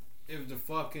mad if the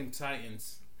fucking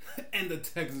Titans and the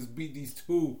Texans beat these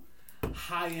two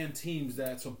high-end teams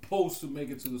that's supposed to make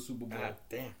it to the Super Bowl. God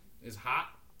damn. It's hot.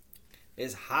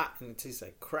 It's hot and it tastes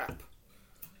like crap.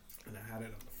 And I had it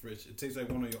on the fridge. It tastes like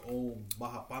one of your old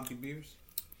Baja Panty beers.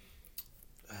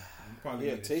 You probably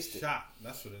need taste a shot.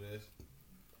 That's what it is.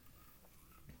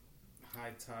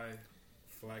 High Tide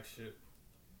flagship.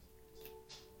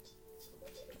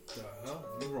 The hell?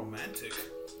 You romantic.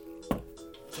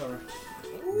 Sorry.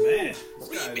 Man, this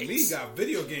guy Lee got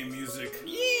video game music.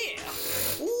 Yeah.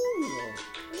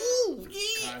 Ooh,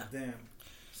 yeah. God damn.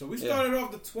 So we started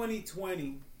off the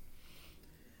 2020.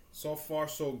 So far,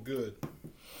 so good.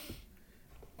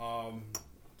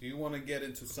 Do you want to get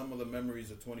into some of the memories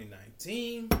of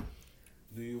 2019?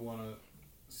 Do you want to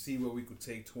see where we could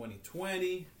take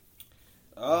 2020?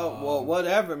 Well,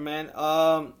 whatever, man.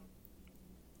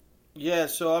 Yeah.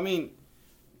 So I mean,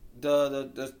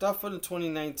 the stuff for the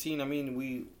 2019. I mean,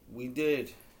 we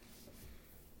did.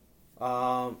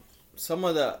 Some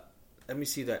of the, let me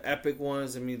see, the epic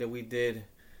ones. I mean, that we did.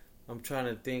 I'm trying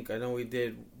to think. I know we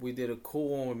did a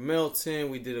cool one with Milton.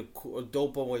 We did a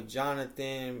dope one with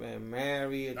Jonathan and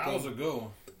Mary. That was a good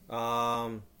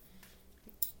one.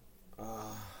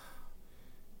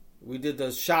 We did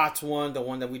the shots one, the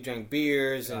one that we drank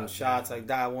beers and shots like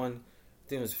that one. I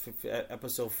think it was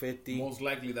episode 50. Most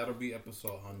likely that'll be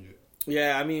episode 100.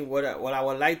 Yeah, I mean, what I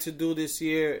would like to do this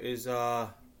year is I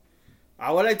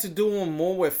would like to do one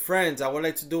more with friends. I would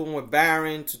like to do one with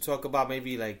Baron to talk about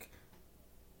maybe like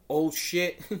old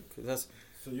shit. That's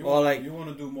so you want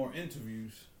to do more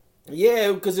interviews?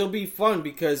 Yeah, because it'll be fun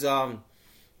because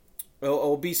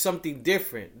it'll be something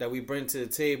different that we bring to the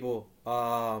table.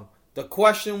 The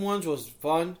question ones was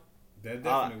fun. That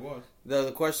definitely was.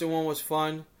 The question one was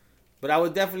fun. But I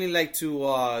would definitely like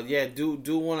to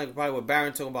do one like probably with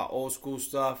Baron talking about old school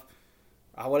stuff.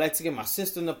 I would like to get my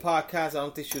sister in the podcast. I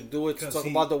don't think she'll do it to talk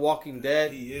about The Walking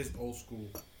Dead. He is old school.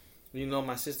 You know,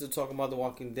 my sister talking about The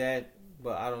Walking Dead,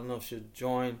 but I don't know if she'll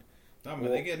join. Nah,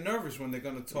 man, they get nervous when they're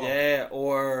gonna talk. Yeah,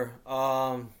 or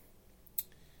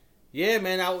yeah,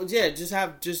 man, I would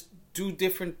just do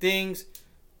different things.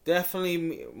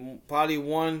 Definitely, probably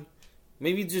one.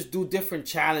 Maybe just do different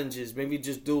challenges. Maybe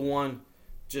just do one,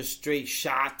 just straight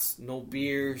shots, no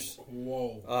beers.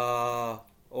 Whoa.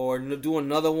 Or do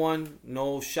another one,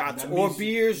 no shots or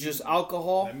beers, just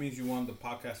alcohol. That means you want the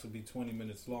podcast to be 20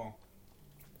 minutes long.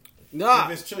 Nah.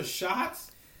 If it's just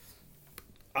shots,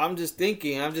 I'm just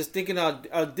thinking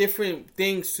of different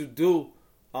things to do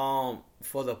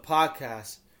for the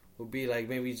podcast. Would be like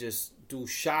maybe just do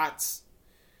shots.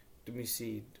 Let me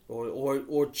see.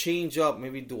 Or change up,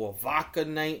 maybe do a vodka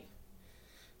night.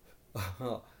 I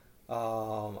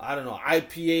don't know,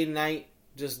 IPA night.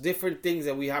 Just different things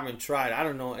that we haven't tried. I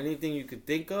don't know, anything you could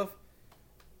think of?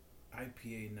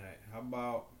 IPA night. How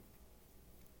about...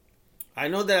 I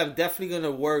know that I'm definitely going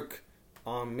to work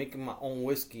on making my own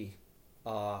whiskey.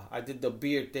 I did the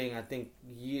beer thing, I think,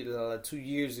 2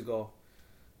 years ago.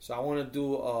 So I want to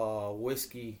do a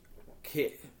whiskey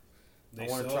kit. They I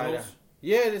want to sell try those? that.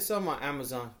 Yeah, they sell them on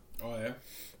Amazon. Oh, yeah?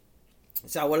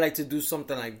 So I would like to do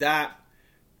something like that.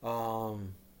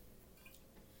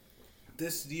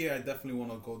 This year, I definitely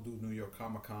want to go do New York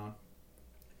Comic Con.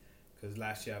 Because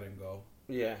last year I didn't go.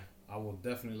 Yeah. I would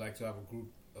definitely like to have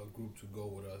a group to go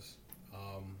with us.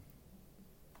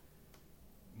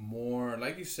 More,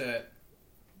 like you said,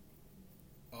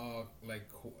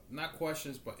 not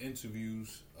questions, but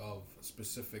interviews of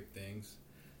specific things.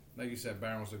 Like you said,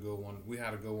 Baron was a good one. We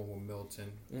had a good one with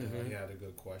Milton. Mm-hmm. And he had a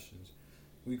good questions.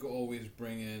 We could always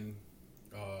bring in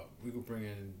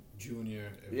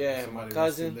Junior. If my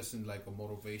cousin. Listen like a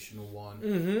motivational one.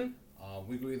 Mm-hmm.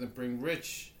 We could either bring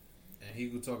Rich, and he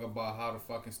could talk about how to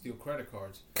fucking steal credit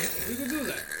cards. We could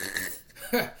do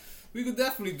that. We could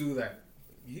definitely do that.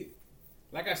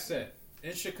 Like I said,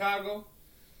 in Chicago,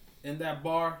 in that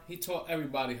bar, he taught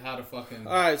everybody how to fucking...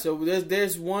 All right, so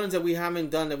there's ones that we haven't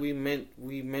done that we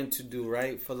meant to do,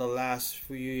 right, for the last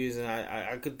few years, and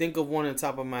I could think of one on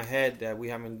top of my head that we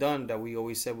haven't done that we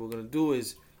always said we're gonna do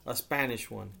is a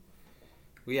Spanish one.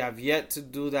 We have yet to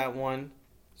do that one,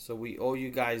 so we owe you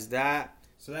guys that.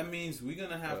 So that means we're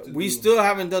gonna have to. We still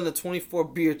haven't done the 24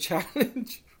 beer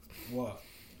challenge. What?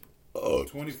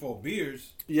 24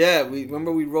 beers. Yeah, we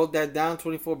wrote that down,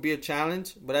 24 beer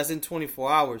challenge, but that's in 24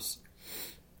 hours.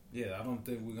 Yeah, I don't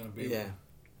think we're gonna be able.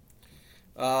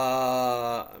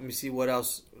 Yeah. Let me see what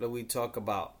else that we talk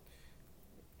about.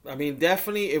 I mean,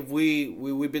 definitely, if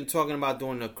we've been talking about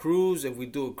doing a cruise. If we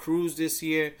do a cruise this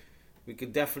year, we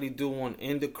could definitely do one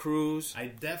in the cruise. I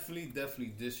definitely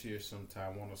this year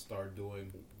sometime want to start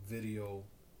doing video.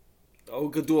 Oh,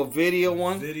 we could do a video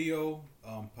one. Video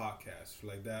podcast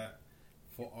like that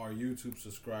for our YouTube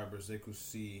subscribers. They could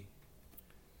see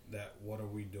that what are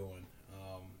we doing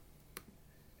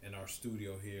in our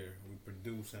studio here. We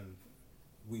produce and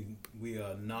we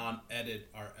non-edit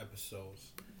our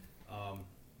episodes.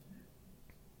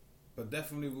 But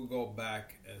definitely we'll go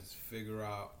back and figure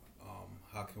out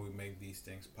how can we make these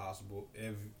things possible.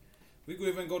 If we could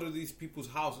even go to these people's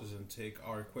houses and take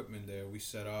our equipment there, we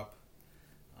set up,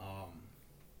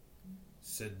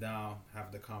 sit down,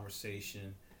 have the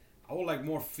conversation. I would like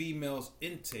more females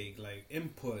intake, like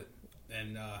input,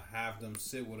 and have them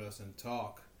sit with us and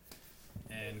talk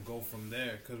and go from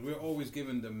there. Because we're always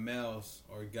giving the males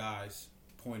or guys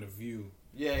point of view.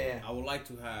 Yeah. I would like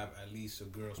to have at least a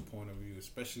girl's point of view,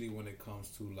 especially when it comes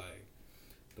to like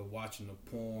the watching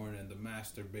the porn and the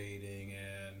masturbating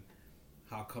and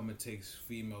how come it takes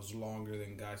females longer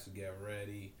than guys to get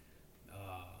ready.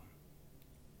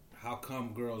 How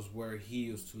come girls wear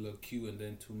heels to look cute and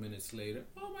then 2 minutes later,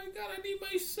 oh my god, I need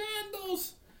my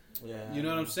sandals. Yeah. You know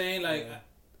what I'm saying? Like, yeah.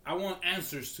 I want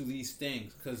answers to these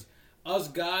things because us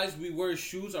guys, we wear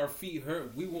shoes, our feet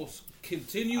hurt. We will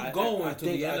continue going to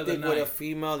the end of the night. With a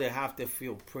female, they have to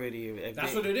feel pretty.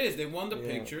 That's what it is. They want the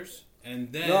pictures,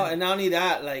 and then and not only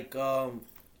that, like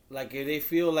if they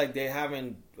feel like they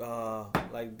haven't,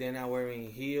 like they're not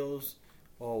wearing heels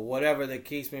or whatever the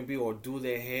case may be, or do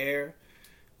their hair.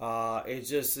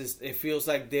 It feels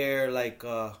like they're like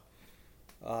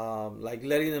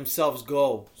letting themselves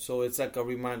go. So it's like a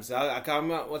reminder. I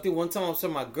think one time I was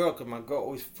telling my girl, because my girl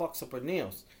always fucks up her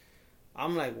nails.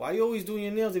 I'm like, why you always doing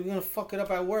your nails if you're gonna fuck it up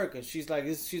at work? And she's like,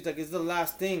 it's the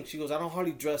last thing. She goes, I don't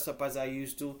hardly dress up as I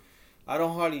used to. I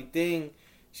don't hardly think.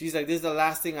 She's like, this is the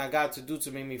last thing I got to do to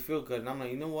make me feel good. And I'm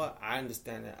like, you know what? I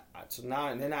understand that. So now,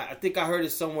 and then I think I heard it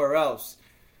somewhere else.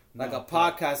 Like a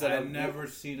podcast that I've never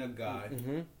seen a guy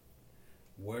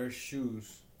wear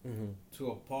shoes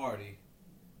to a party,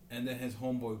 and then his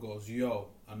homeboy goes, "Yo,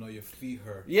 I know your feet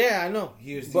hurt." Yeah, I know.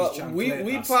 Here's but these we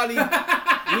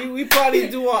probably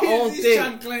do our own thing.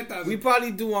 Chancletas. We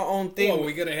probably do our own thing. Oh,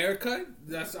 we get a haircut?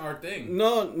 That's our thing.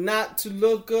 No, not to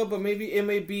look good, but maybe it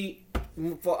may be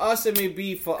for us. It may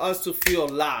be for us to feel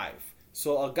alive.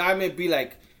 So a guy may be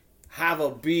like, have a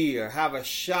beer, have a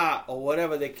shot, or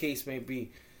whatever the case may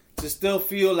be, to still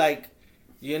feel like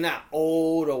you're not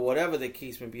old or whatever the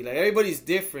case may be. Like, everybody's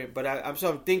different, but I'm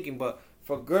thinking, but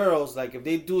for girls, like if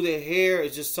they do their hair,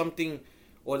 it's just something,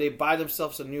 or they buy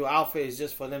themselves a new outfit is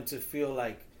just for them to feel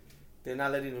like they're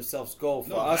not letting themselves go.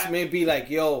 For us, maybe like,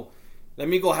 yo, let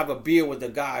me go have a beer with the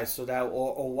guys so that,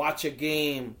 or watch a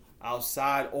game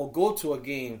outside, or go to a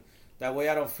game. That way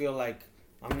I don't feel like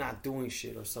I'm not doing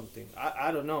shit or something.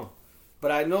 I don't know.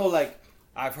 But I know, like,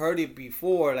 I've heard it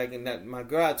before, like, in that my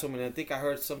girl had told me, and I think I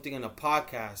heard something in a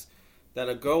podcast that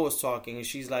a girl was talking, and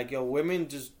she's like, yo, women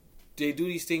just, they do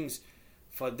these things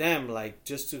for them, like,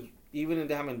 just to, even if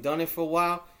they haven't done it for a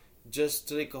while, just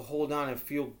so they can hold on and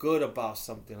feel good about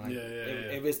something. Like,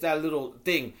 if it's that little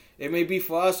thing, it may be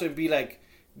for us, it'd be like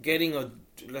getting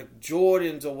like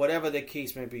Jordans or whatever the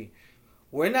case may be.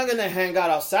 We're not gonna hang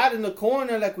out outside in the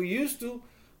corner like we used to,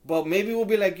 but maybe we'll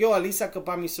be like, yo, at least I could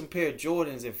buy me some pair of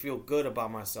Jordans and feel good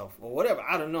about myself or whatever.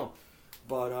 I don't know,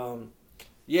 but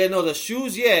the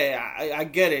shoes, I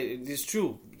get it. It's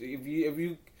true.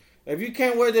 If you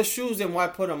can't wear the shoes, then why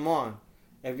put them on?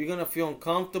 If you're gonna feel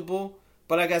uncomfortable.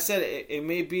 But like I said, it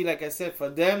may be, like I said, for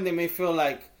them, they may feel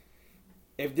like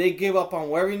if they give up on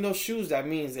wearing those shoes, that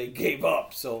means they gave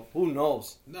up. So who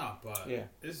knows? No, but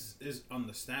it's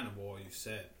understandable what you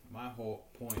said. My whole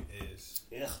point is,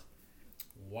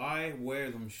 why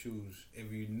wear them shoes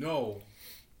if you know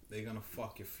they're going to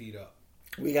fuck your feet up?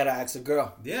 We got to ask a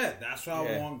girl. Yeah, that's why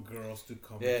I want girls to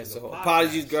come to the podcast.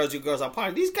 Apologies, girls. You girls are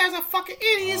apologies. These guys are fucking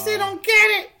idiots. They don't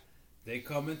get it. They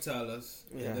come and tell us,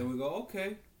 and then we go,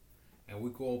 okay. And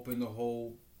we could open the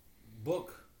whole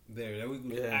book there. Then we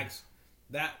could ask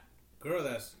that girl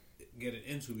that's getting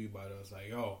interviewed by us, like,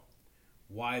 yo,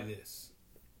 why this?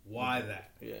 Why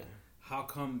that? Yeah. How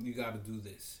come you got to do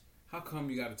this? How come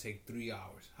you got to take 3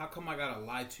 hours? How come I got to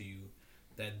lie to you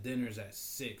that dinner's at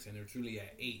 6 and it's really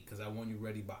at 8 because I want you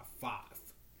ready by 5?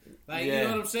 Like, you know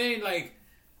what I'm saying? Like,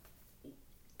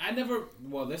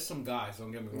 there's some guys,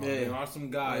 don't get me wrong. There are some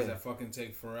guys that fucking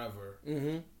take forever.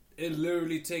 Mm-hmm. It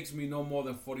literally takes me no more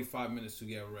than 45 minutes to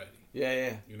get ready.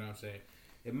 Yeah. You know what I'm saying?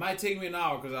 It might take me an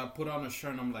hour because I put on a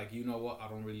shirt and I'm like, you know what? I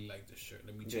don't really like this shirt.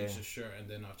 Let me change the shirt and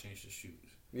then I'll change the shoes.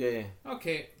 Yeah.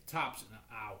 Okay, tops an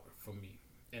hour for me.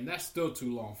 And that's still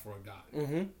too long for a guy.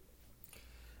 Mm-hmm.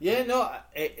 Yeah, no,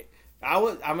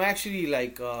 I'm actually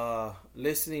like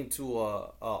listening to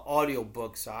audio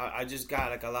books. I just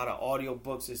got like a lot of audio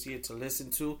books this year to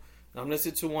listen to. And I'm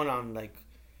listening to one on like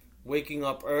waking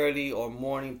up early or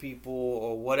morning people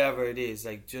or whatever it is.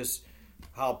 Like just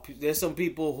how there's some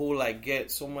people who like get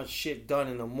so much shit done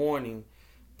in the morning.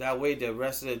 That way the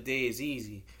rest of the day is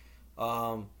easy.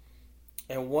 And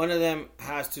one of them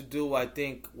has to do, I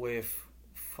think, with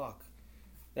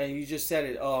and you just said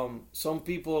it. Some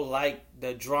people like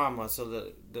the drama.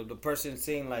 So the person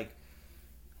saying like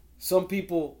some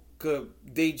people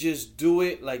they just do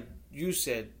it like you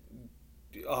said.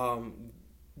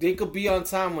 They could be on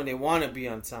time when they want to be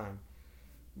on time.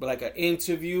 But like an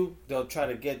interview, they'll try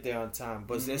to get there on time.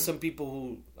 But there's some people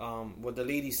who, what the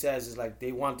lady says is like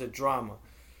they want the drama.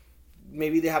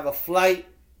 Maybe they have a flight.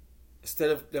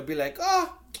 Instead of, they'll be like,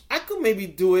 I could maybe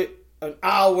do it an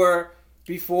hour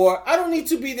before. I don't need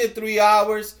to be there 3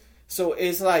 hours. So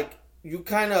it's like you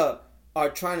kind of are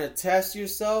trying to test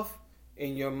yourself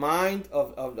in your mind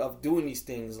of doing these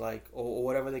things, like or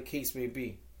whatever the case may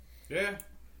be. Yeah.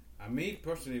 Me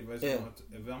personally,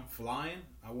 if I'm flying,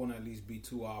 I want to at least be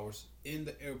 2 hours in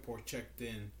the airport, checked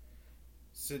in,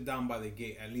 sit down by the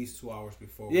gate at least 2 hours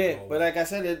before we go. But like I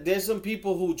said, there's some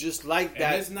people who just like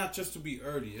that. And it's not just to be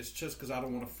early. It's just because I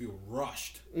don't want to feel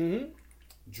rushed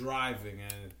driving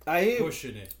and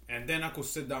pushing it. And then I could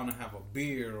sit down and have a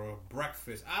beer or a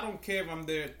breakfast. I don't care if I'm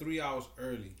there 3 hours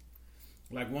early.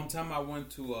 Like one time I went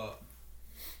to a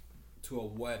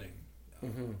wedding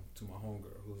to my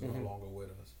homegirl who's no longer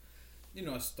with us. You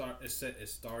know, it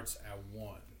starts at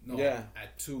 1. No,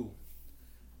 at 2.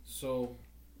 So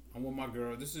I'm with my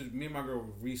girl. This is me and my girl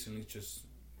recently just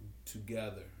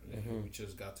together. We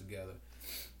just got together,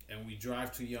 and we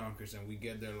drive to Yonkers, and we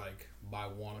get there like by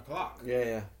 1 o'clock.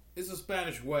 Yeah. It's a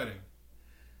Spanish wedding,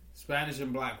 Spanish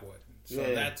and black wedding. So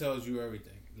that tells you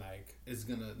everything. Like it's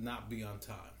gonna not be on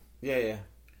time. Yeah.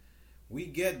 We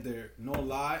get there, no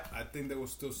lie. I think they were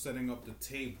still setting up the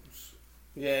tables.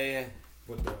 Yeah.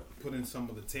 Put in some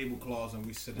of the tablecloths and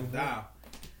we sitting down.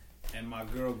 And my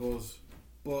girl goes,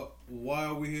 but why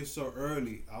are we here so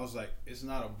early? I was like, it's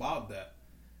not about that.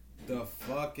 The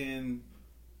fucking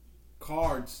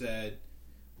card said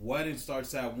wedding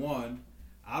starts at 1.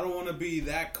 I don't want to be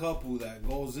that couple that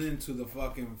goes into the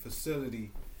fucking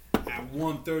facility at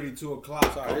 1:30, 2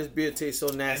 o'clock. Sorry, this beer tastes so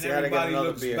nasty. And everybody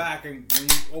looks back, and when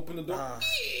you open the door,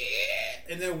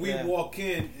 and then we walk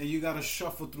in, and you gotta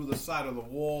shuffle through the side of the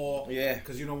wall,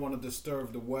 because you don't want to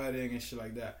disturb the wedding and shit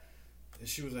like that. And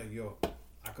she was like, "Yo,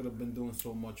 I could have been doing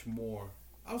so much more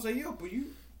I was like, yo, but you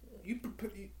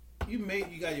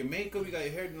got your makeup, you got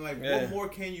your hair, and like, Yeah. what more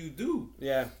can you do?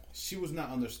 Yeah. She was not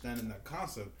understanding that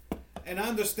concept. And I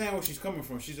understand where she's coming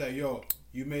from. She's like, yo,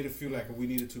 you made it feel like we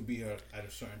needed to be here at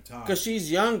a certain time. Because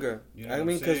she's younger. You know I what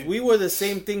mean, I'm because saying? we were the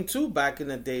same thing too back in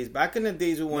the days. Back in the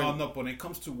days we weren't. No, when it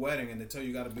comes to wedding and they tell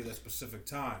you got to be at a specific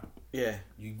time, Yeah.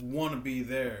 you want to be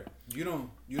there. You don't.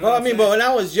 Well, I mean, but when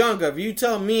I was younger, if you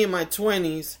tell me in my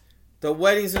 20s, the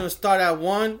wedding's going to start at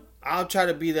 1, I'll try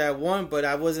to be there at 1, but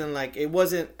I wasn't like, I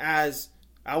wasn't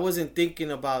thinking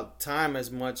about time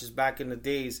as much as back in the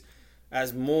days, I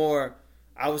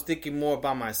was thinking more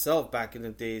about myself back in the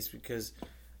days because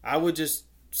I would just,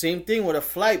 same thing with a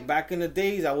flight back in the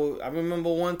days. I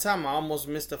remember one time I almost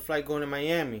missed a flight going to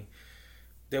Miami.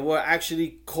 They were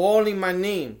actually calling my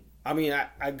name. I mean,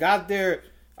 I got there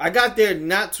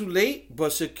not too late,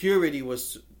 but security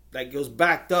was like, it was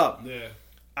backed up. Yeah.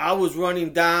 I was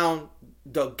running down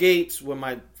the gates with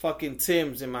my fucking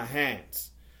Timbs in my hands.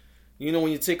 You know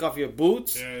when you take off your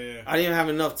boots? Yeah. I didn't have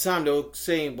enough time. They were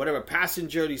saying whatever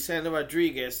passenger, Lisandro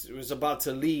Rodriguez was about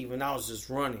to leave, and I was just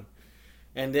running.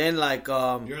 And then like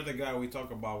you're the guy we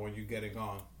talk about when you get it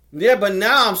gone. Yeah, but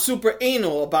now I'm super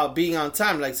anal about being on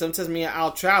time. Like sometimes me and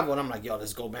I'll travel, and I'm like, yo,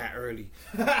 let's go back early.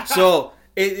 So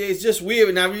it's just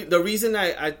weird. Now the reason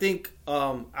I think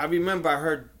I remember I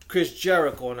heard Chris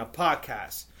Jericho on a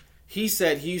podcast. He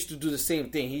said he used to do the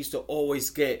same thing. He used to always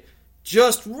get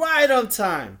just right on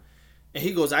time. And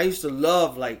he goes, I used to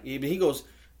love, like, he goes,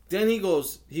 one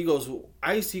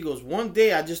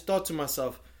day I just thought to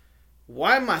myself,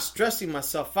 why am I stressing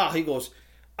myself out? He goes,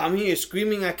 I'm here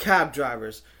screaming at cab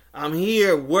drivers. I'm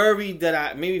here worried that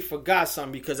I maybe forgot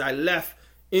something because I left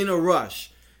in a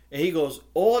rush. And he goes,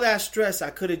 all that stress,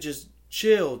 I could have just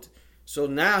chilled. So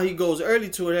now he goes early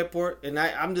to an airport, and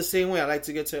I'm the same way. I like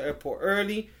to get to the airport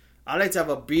early. I like to have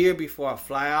a beer before I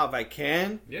fly out if I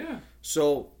can. Yeah.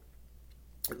 So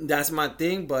that's my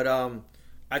thing, but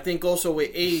I think also with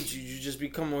age you just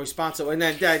become more responsible, and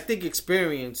I think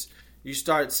experience you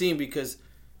start seeing, because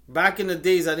back in the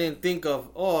days I didn't think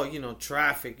of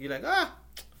traffic. You're like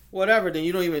whatever, then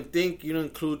you don't even think, you don't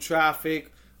include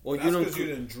traffic, or that's you don't. Because you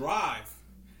didn't drive.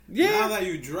 Yeah. Now that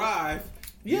you drive.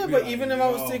 Yeah, but like, even if I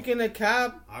was taking a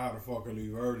cab, I gotta fucking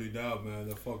leave early now, man.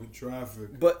 The fucking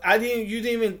traffic. But I didn't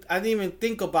even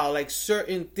think about like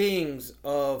certain things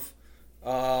of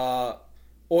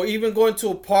or even going to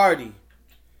a party.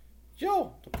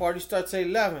 Yo, the party starts at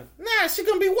 11. Nah, she's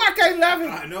gonna be work at 11.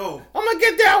 I know. I'm gonna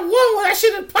get there at 1 when that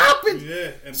shit is popping.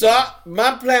 Yeah. So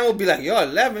my plan would be like, yo,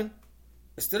 11.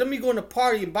 Instead of me going to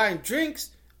party and buying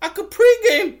drinks, I could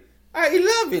pregame at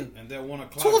 11. And then 1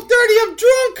 o'clock. 12:30, I'm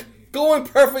drunk. Going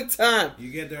perfect time.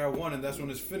 You get there at 1, and that's when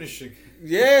it's finishing.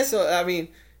 Yeah, so I mean,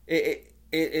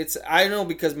 it's I know,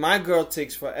 because my girl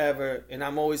takes forever, and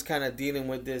I'm always kind of dealing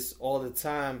with this all the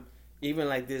time. Even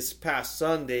like this past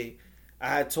Sunday, I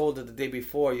had told her the day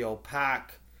before, yo,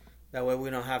 pack, that way we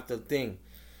don't have to thing.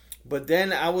 But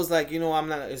then I was like, I'm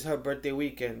not. It's her birthday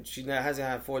weekend. She hasn't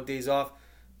had 4 days off.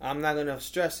 I'm not gonna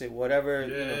stress it. Whatever.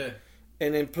 Yeah.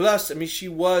 And then plus, I mean, she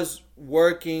was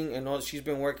working and all. She's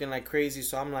been working like crazy.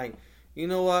 So I'm like, you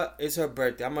know what? It's her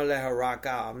birthday. I'm gonna let her rock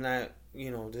out. I'm not.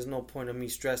 There's no point of me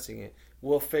stressing it.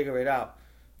 We'll figure it out.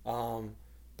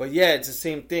 But yeah, it's the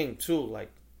same thing too.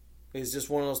 Like, it's just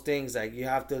one of those things. Like, you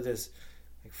have to just,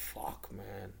 like, fuck,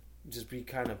 man. Just be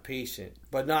kind of patient.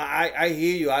 But no, I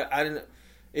hear you. I didn't.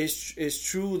 It's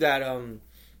true that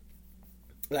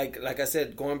like I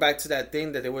said, going back to that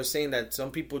thing that they were saying, that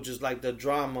some people just like the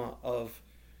drama of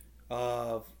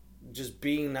just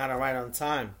being not right on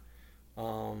time.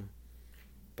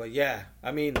 But yeah,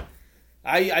 I mean,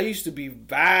 I used to be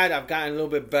bad. I've gotten a little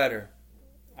bit better.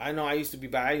 I know I used to be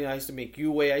bad. I used to make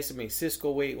you wait. I used to make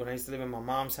Cisco wait when I used to live in my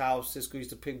mom's house. Cisco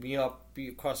used to pick me up, be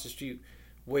across the street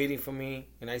waiting for me,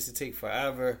 and I used to take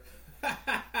forever.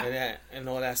 and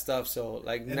all that stuff. So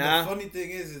like, and now, the funny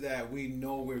thing is that we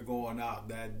know we're going out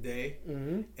that day,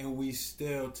 and we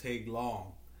still take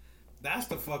long. That's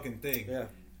the fucking thing. Yeah.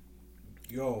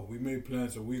 Yo, we made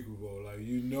plans a week ago. Like,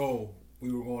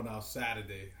 we were going out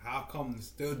Saturday. How come it's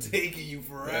still taking you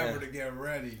forever to get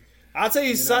ready? I'll tell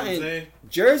you something.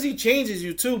 Jersey changes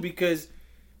you too, because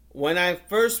when I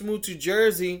first moved to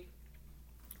Jersey,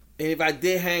 if I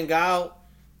did hang out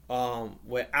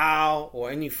with Al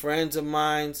or any friends of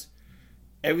mine's,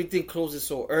 everything closes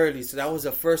so early. So that was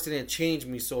the first thing that changed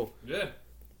me. So yeah,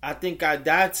 I think at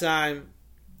that time,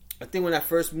 when I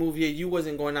first moved here, you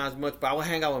wasn't going out as much, but I would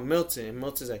hang out with Milton, and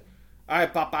Milton's like, all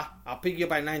right, Papa, I'll pick you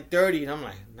up at 9:30. And I'm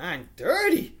like,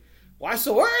 9:30? Why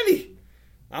so early?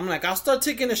 I'm like, I'll start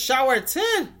taking a shower at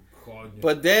 10.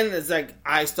 But then it's like,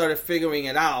 I started figuring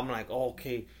it out. I'm like,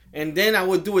 okay, And then I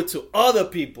would do it to other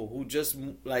people who just,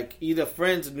 like, either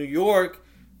friends in New York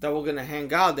that were going to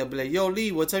hang out. They'll be like, yo,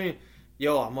 Lee, what time you...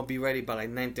 Yo, I'm going to be ready by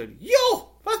like 9:30. Yo,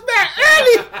 what's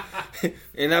that early?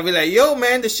 And I'll be like, yo,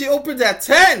 man, the shit opens at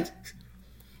 10.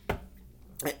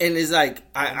 And it's like,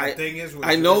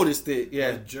 I noticed it,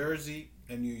 yeah. Jersey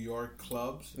and New York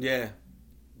clubs. Yeah.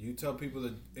 You tell people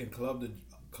that the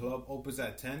club opens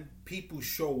at 10. People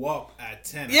show up at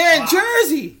 10. Yeah, in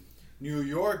Jersey. New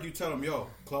York, you tell them, yo,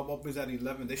 club opens at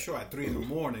 11. They show at 3 in the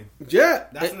morning. Yeah.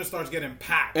 That's when it starts getting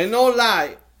packed. And no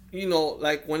lie, you know,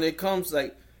 like when it comes,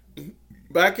 like,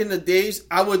 back in the days,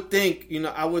 I would think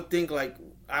like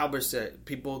Albert said,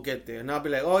 people will get there. And I'll be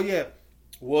like, oh yeah,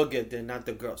 we'll get there, not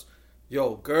the girls.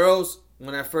 Yo, girls,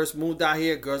 when I first moved out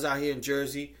here, girls out here in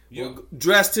Jersey, were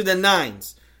dressed to the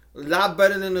nines. A lot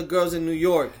better than the girls in New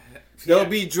York. They'll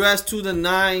be dressed to the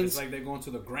nines. It's like they're going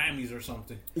to the Grammys or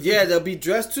something. Yeah, they'll be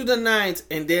dressed to the nines,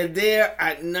 and they're there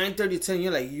at 9:30, 10.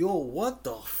 You're like, yo, what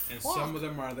the fuck? And some of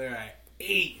them are there at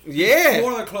 8. Yeah.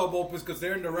 Before the club opens because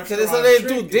they're in the restaurant. Because that's how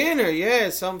they do dinner, yeah.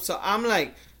 So I'm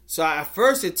like, so at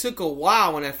first it took a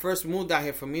while when I first moved out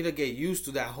here for me to get used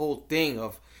to that whole thing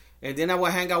of, and then I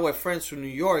would hang out with friends from New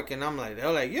York, and I'm like,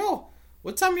 they're like, yo,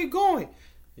 what time you going?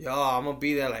 Yo, I'm going to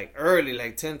be there like early,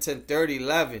 like 10, 10:30,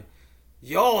 11.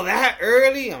 Yo, that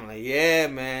early? I'm like, yeah,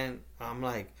 man. I'm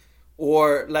like,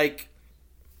 or like,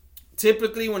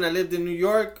 typically when I lived in New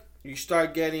York, you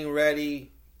start getting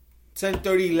ready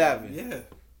 10:30, 11. Yeah.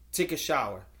 Take a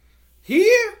shower.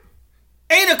 Here,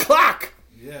 8 o'clock.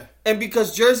 Yeah. And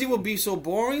because Jersey will be so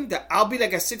boring that I'll be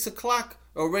like at 6 o'clock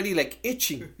already like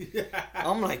itching. Yeah.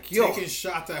 I'm like, yo. Taking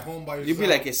shots at home by yourself. You'll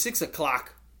be like, it's 6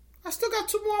 o'clock. I still got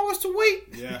 2 more hours to wait.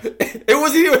 Yeah. It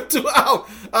wasn't even 2 hours.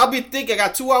 I'll be thinking I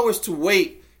got 2 hours to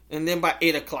wait. And then by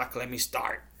 8 o'clock, let me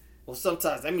start. Well,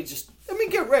 sometimes let me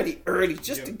get ready early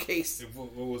just in case.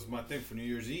 What was my thing for New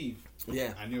Year's Eve?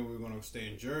 Yeah. I knew we were going to stay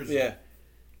in Jersey. Yeah.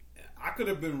 I could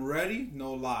have been ready.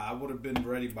 No lie. I would have been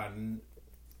ready by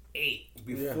 8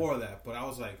 before that. But I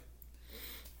was like,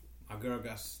 my girl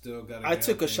still got to I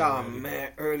took a shower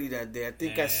mad early that day. I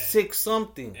think at 6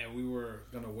 something. And we were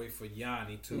going to wait for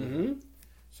Yanni too. Mm-hmm.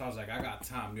 So I was like, I got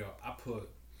time. Yo, I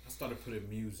started putting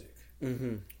music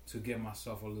to get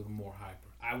myself a little more hyper.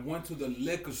 I went to the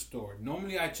liquor store.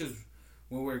 Normally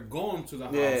when we're going to the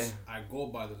house, I go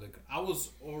by the liquor. I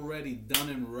was already done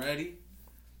and ready.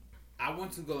 I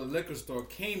went to the liquor store,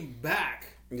 came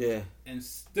back, and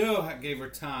still gave her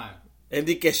time. And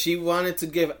because she wanted to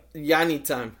give Yanni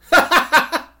time.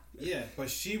 Yeah, but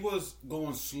she was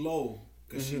going slow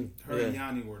because her and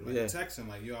Yanni were like texting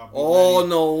like, "Yo, I'll be ready.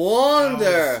 No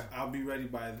wonder. I'll be ready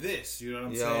by this." You know what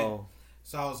I'm saying?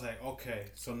 So I was like, okay.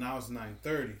 So now it's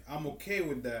 9:30. I'm okay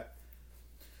with that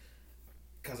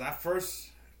because at first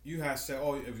you had said,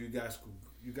 "Oh, if you guys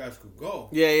could go."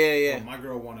 Yeah. But my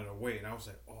girl wanted to wait, and I was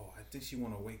like, "Oh, I think she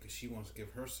want to wait because she wants to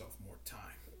give herself more time."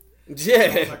 Yeah. So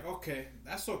I was like, okay,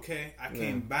 that's okay. I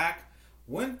came back,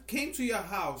 came to your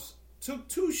house, took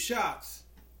 2 shots,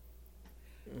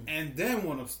 and then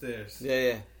went upstairs.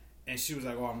 Yeah. And she was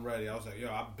like, oh, I'm ready. I was like,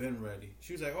 yo, I've been ready.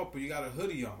 She was like, oh, but you got a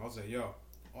hoodie on. I was like, yo,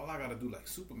 all I got to do like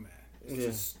Superman is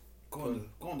just go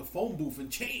in the phone booth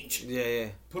and change. Yeah.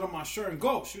 Put on my shirt and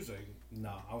go. She was like,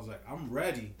 nah. I was like, I'm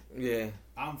ready. Yeah.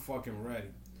 I'm fucking ready.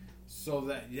 So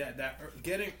that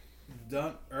getting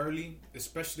done early,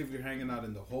 especially if you're hanging out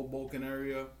in the Hoboken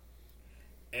area,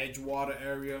 Edgewater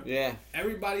area. Yeah.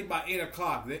 Everybody by 8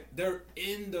 o'clock, they're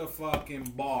in the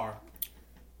fucking bar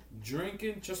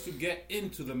drinking just to get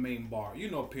into the main bar. You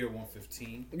know, Pier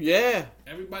 115. Yeah.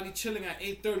 Everybody chilling at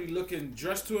 8:30 looking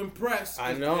dressed to impress.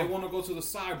 I know. They want to go to the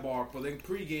sidebar, but they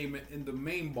pregame it in the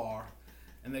main bar.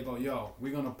 And they go, yo,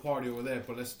 we're going to party over there,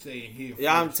 but let's stay in here.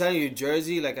 Yeah, I'm telling you,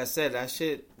 Jersey, like I said, that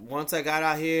shit, once I got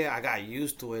out here, I got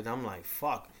used to it. I'm like,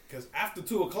 fuck. Because after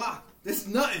 2 o'clock, there's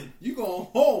nothing. You going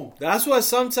home. That's why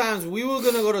sometimes we were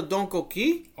going to go to Don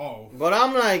Coquí. Oh. But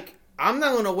I'm like, I'm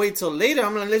not going to wait till later.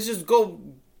 I'm like, let's just go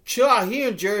chill out here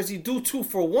in Jersey, do 2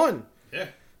 for 1. Yeah.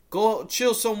 Go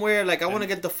chill somewhere. Like, I want to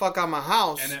get the fuck out of my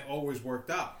house. And it always worked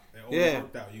out.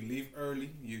 Worked out. You leave early.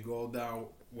 You go down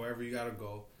wherever you got to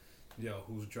go. Yo,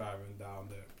 who's driving down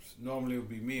there? Normally it would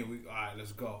be me, and all right,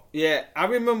 let's go. Yeah, I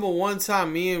remember one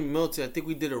time me and Milton, I think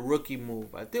we did a rookie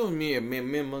move. I think it was me and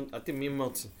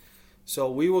Milton.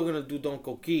 So we were gonna do Don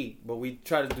Coquí, but we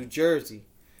tried to do Jersey.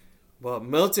 But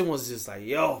Milton was just like,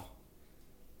 yo,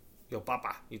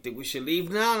 Papa, you think we should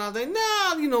leave now? And I was like,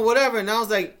 nah, whatever. And I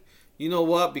was like, you know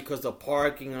what? Because the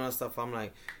parking and all that stuff, I'm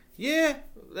like, yeah,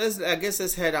 I guess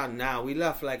let's head out now. We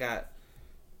left like at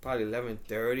probably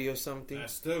 11:30 or something.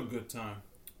 That's still a good time.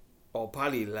 Oh,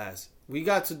 probably less. We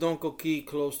got to Don Coquí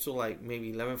close to like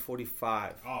maybe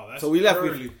 11:45. Oh, that's so we left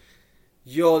early.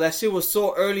 Yo, that shit was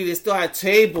so early. They still had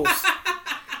tables.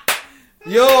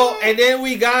 Yo, and then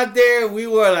we got there. We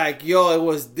were like, yo, it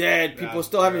was dead. People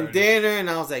still having dinner, and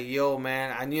I was like, yo,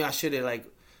 man, I knew I should have like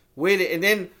waited. And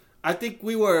then I think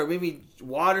we were maybe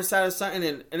Waterside or something,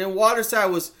 and then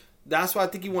Waterside was. That's why I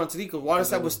think he wanted to leave because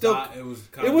Waterside was still. It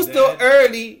was still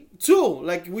early too.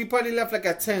 Like we probably left like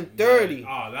at 10:30. Yeah.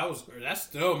 Oh, that's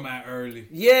still mad early.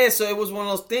 Yeah, so it was one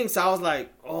of those things. So I was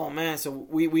like, oh man, so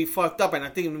we fucked up, and I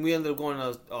think we ended up going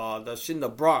to the shit in the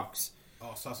Bronx.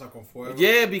 Oh, Salsa con Fuego.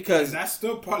 Yeah, because that's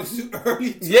still probably too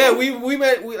early. Too. Yeah, we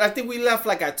met. I think we left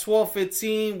like at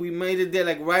 12:15. We made it there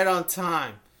like right on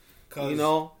time. You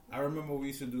know, I remember we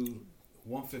used to do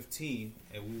 1:15,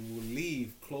 and we would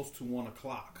leave close to 1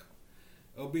 o'clock.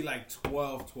 It'll be like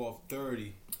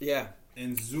 12:30. Yeah.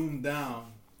 And zoom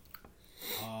down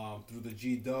through the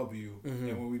GW. Mm-hmm.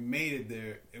 And when we made it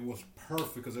there, it was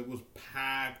perfect because it was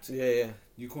packed. Yeah.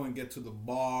 You couldn't get to the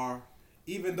bar.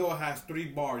 Even though it has 3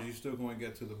 bars, you still couldn't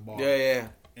get to the bar. Yeah.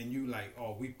 And you like,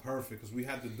 oh, we perfect because we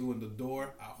had to do in the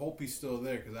door. I hope he's still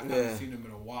there because I haven't seen him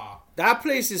in a while. That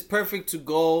place is perfect to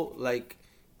go like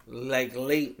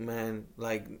late, man.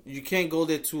 Like you can't go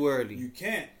there too early. You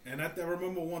can't. And I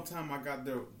remember one time I got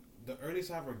there. The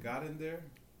earliest I ever got in there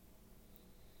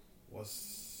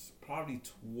was probably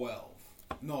 12.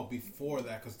 No, before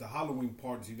that, because the Halloween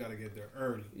parties you got to get there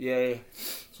early. Yeah.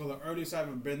 So the earliest I've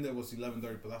ever been there was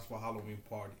 11:30, but that's for Halloween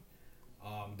party.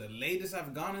 The latest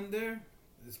I've gone in there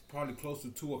is probably close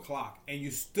to 2 o'clock, and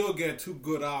you still get 2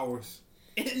 good hours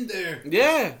in there.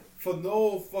 Yeah. For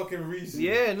no fucking reason.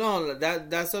 Yeah, no,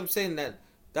 that's what I'm saying.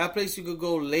 That place you could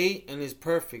go late and it's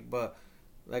perfect. But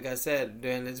like I said,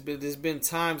 then there's been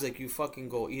times like you fucking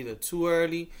go either too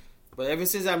early. But ever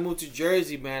since I moved to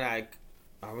Jersey, man,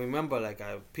 I remember like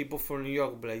people from New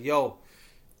York would be like, yo,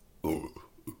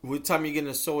 what time you getting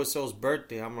to so and so's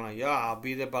birthday? I'm like, yo, I'll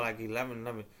be there by like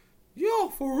 11. Yo,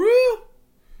 for real?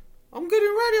 I'm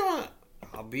getting ready on it.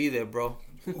 I'll be there, bro.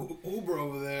 Uber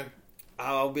over there.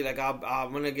 I'll be like,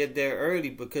 I'm gonna get there early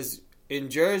because in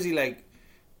Jersey, like,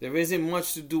 there isn't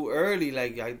much to do early.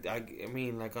 Like, I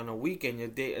mean, like on a weekend, your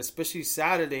day, especially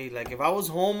Saturday. Like, if I was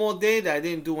home all day, that I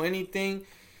didn't do anything,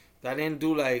 that I didn't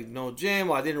do like no gym,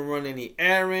 or I didn't run any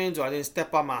errands, or I didn't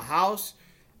step out my house,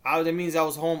 that means I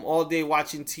was home all day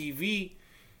watching TV,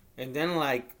 and then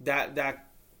like that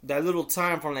little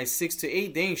time from like 6 to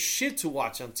 8, they ain't shit to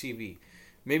watch on TV.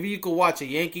 Maybe you could watch a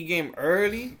Yankee game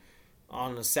early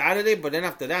on a Saturday, but then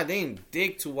after that, they ain't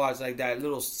dick to watch like that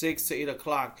little 6 to 8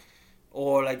 o'clock.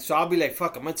 Or like, so I'll be like,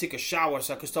 fuck, I'm gonna take a shower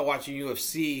so I can start watching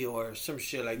UFC or some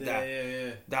shit like that.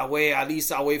 Yeah. That way, at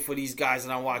least I'll wait for these guys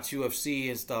and I watch UFC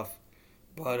and stuff.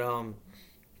 But,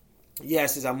 yeah,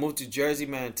 since I moved to Jersey,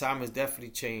 man, time has definitely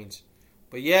changed.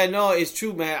 But yeah, no, it's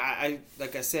true, man. I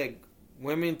like I said,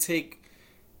 women take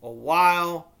a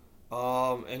while,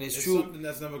 and it's true. Something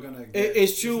that's never gonna.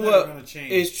 It's true.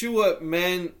 It's true what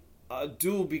men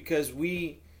do because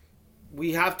we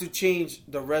have to change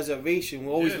the reservation.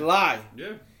 We always lie.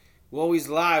 Yeah. We always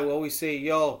lie. We always say,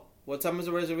 "Yo, what time is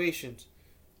the reservation?"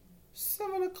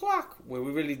 7 o'clock. Where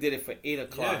we really did it for 8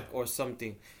 o'clock or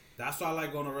something. That's why I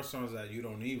like going to restaurants that you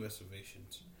don't need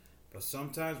reservations. But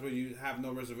sometimes when you have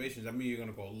no reservations, I mean you're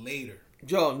gonna go later.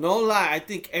 Yo, no lie. I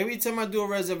think every time I do a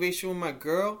reservation with my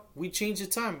girl, we change the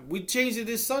time. We changed it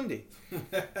this Sunday.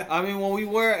 I mean, when we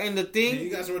were in the thing, you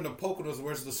guys were in the Poconos,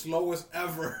 where it's the slowest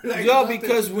ever. Like, yo,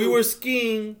 because we were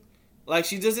skiing. Like,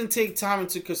 she doesn't take time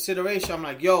into consideration. I'm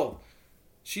like, yo.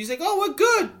 She's like, oh, we're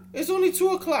good. It's only 2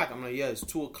 o'clock. I'm like, yeah, it's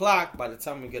 2 o'clock. By the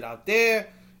time we get out there,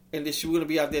 and then we're gonna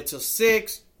be out there till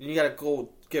 6. Then you gotta go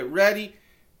get ready.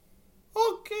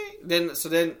 Okay. Then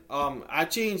I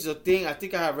changed the thing. I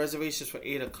think I had reservations for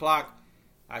 8 o'clock.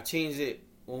 I changed it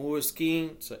when we were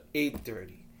skiing to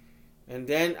 8:30. And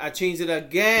then I changed it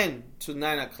again to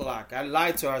 9 o'clock. I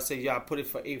lied to her. I said, yeah, I put it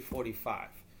for 8:45,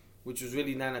 which was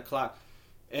really 9 o'clock.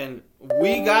 And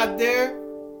we got there.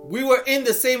 We were in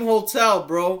the same hotel,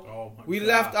 bro. Oh my we God.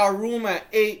 left our room at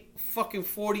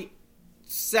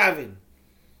 8:47.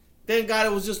 Thank God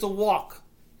it was just a walk.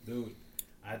 Dude.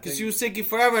 Because she was taking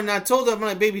forever, and I told her, I'm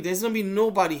like, baby, there's gonna be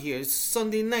nobody here. It's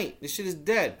Sunday night. This shit is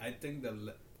dead. I think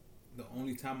the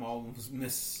only time I almost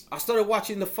missed. I started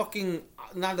watching the fucking,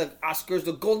 not the Oscars,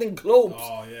 the Golden Globes.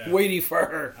 Oh yeah. Waiting for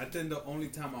her. I think the only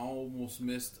time I almost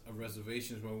missed a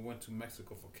reservation is when we went to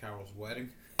Mexico for Carol's wedding.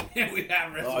 And we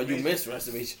had reservations. Oh, you missed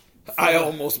reservation. I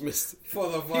almost missed. For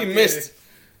the fucking he missed.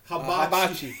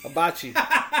 Hibachi. Hibachi.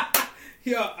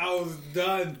 Yo, I was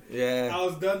done. Yeah. I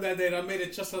was done that day. And I made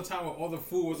it just on time when all the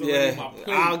food was already on my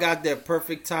plate. I got there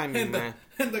perfect timing, man.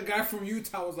 And the guy from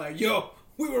Utah was like, yo,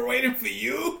 we were waiting for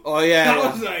you. Oh, yeah.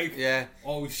 I was like,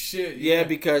 oh, shit. Yeah,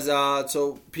 because,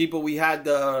 so people, we had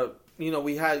the,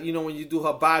 when you do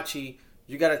hibachi,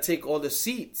 you got to take all the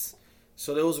seats.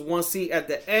 So there was one seat at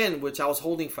the end, which I was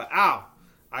holding for Al.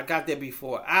 I got there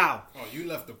before Al. Oh, you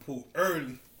left the pool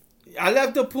early. I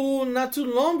left the pool not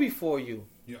too long before you.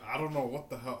 Yeah, I don't know what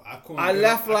the hell. I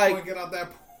couldn't get out that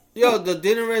pool. Yo, the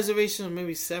dinner reservation was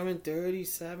maybe 7:30,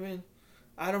 7.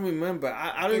 I don't remember.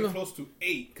 I don't know. Close to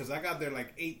 8 because I got there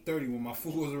like 8:30 when my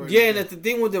food was already. Yeah, and the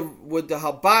thing with the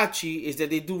hibachi is that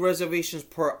they do reservations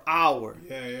per hour.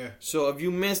 Yeah. So if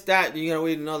you miss that, then you gotta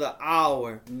wait another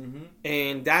hour. Mm-hmm.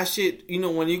 And that shit,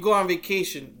 when you go on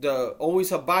vacation, the always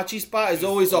hibachi spot is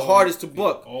always the hardest to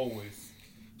book. Always.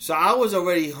 So I was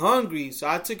already hungry, so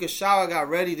I took a shower, got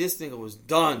ready. This nigga was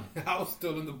done. I was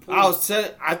still in the pool.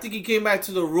 I think he came back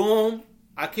to the room.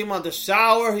 I came out the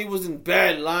shower. He was in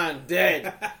bed, lying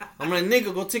dead. I'm like,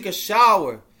 nigga, go take a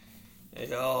shower.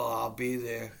 Yo, I'll be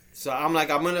there. So I'm like,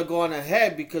 I'm going to go on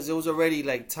ahead because it was already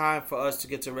like time for us to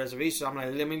get to reservation. I'm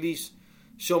like, let me at least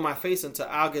show my face until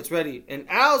Al gets ready. And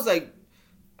Al's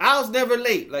never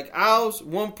late. Like, Al's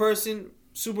one person,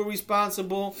 super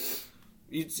responsible.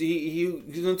 He's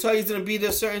going to tell you he's going to be there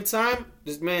a certain time.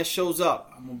 This man shows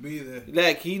up. I'm going to be there.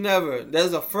 Like, he never.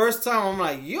 That's the first time I'm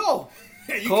like, yo.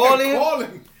 You kept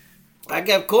calling. I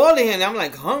kept calling him. I'm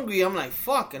like hungry. I'm like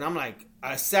fuck, and I'm like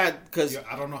I sat because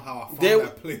I don't know how I found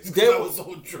that place because I was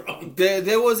so drunk.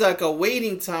 There was like a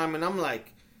waiting time, and I'm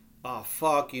like, oh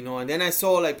fuck, And then I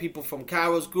saw like people from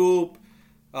Carol's group,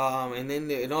 and then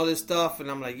and all this stuff, and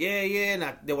I'm like yeah,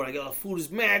 and they were like, oh, the food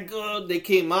is mad good. They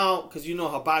came out because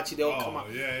hibachi, they all come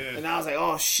out. Yeah. And I was like,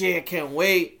 oh shit, I can't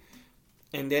wait.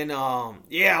 And then I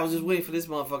was just waiting for this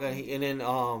motherfucker, and then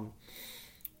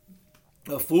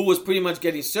the food was pretty much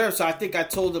getting served, so I think I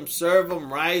told him serve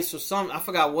him rice or something. I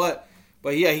forgot what,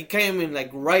 but yeah, he came in like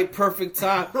right perfect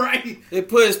time. Right. They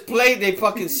put his plate. They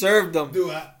fucking served him. Dude,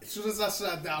 as soon as I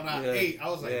sat down, I ate. I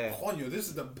was like, "Coño, this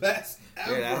is the best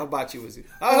ever." Yeah, that hibachi was good.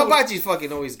 Hibachi's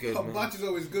fucking always good. Hibachi's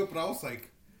always good, but I was like,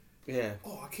 "Yeah."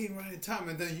 Oh, I came right in time,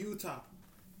 and then Utah.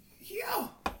 Yo,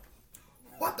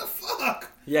 what the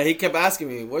fuck? Yeah, he kept asking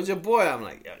me, "Where's your boy?" I'm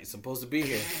like, "Yeah, he's supposed to be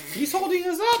here. He's holding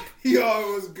us up."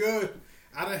 Yo, it was good.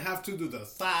 I didn't have to do the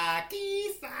sake.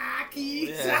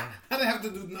 Yeah. I didn't have to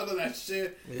do none of that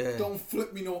shit. Yeah. Don't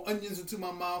flip me no onions into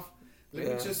my mouth. Let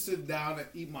me just sit down and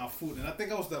eat my food. And I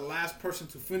think I was the last person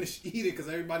to finish eating because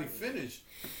everybody finished.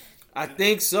 I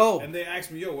think so. And they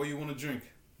asked me, yo, what do you want to drink?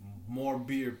 More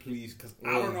beer, please. Because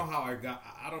I don't know how I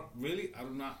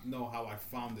do not know how I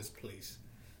found this place.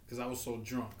 Because I was so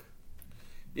drunk.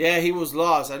 Yeah, he was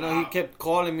lost. I know he kept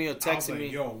calling me or texting me.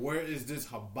 Yo, where is this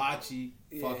hibachi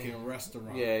fucking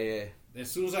restaurant? Yeah.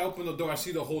 As soon as I open the door, I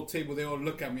see the whole table. They all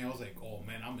look at me. I was like, oh,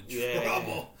 man, I'm in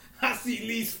trouble. I see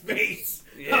Lee's face.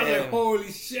 Yeah. I was like, holy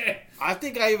shit. I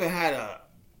think I even had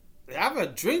did I have a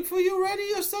drink for you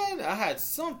ready or something? I had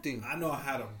something. I know I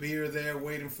had a beer there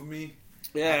waiting for me.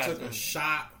 Yeah. I took a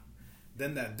shot.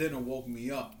 Then that dinner woke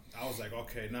me up. I was like,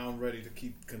 okay, now I'm ready to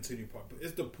continue part. But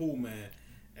it's the pool, man.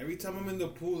 Every time I'm in the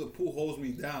pool holds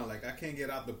me down. Like, I can't get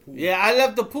out the pool. Yeah, I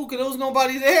left the pool because there was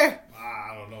nobody there.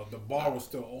 I don't know. The bar was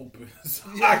still open. So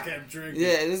I kept drinking.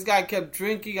 Yeah, this guy kept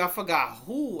drinking. I forgot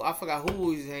who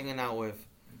he's hanging out with.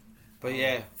 But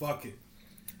yeah. Fuck it.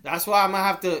 That's why I'm going to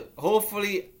have to,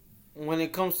 hopefully, when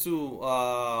it comes to,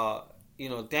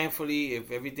 thankfully,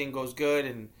 if everything goes good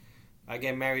and I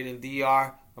get married in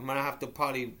DR, I'm going to have to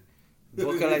probably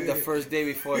book it like the first day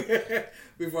before.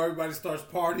 Before everybody starts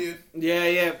partying.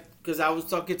 Yeah. Because I was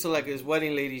talking to like his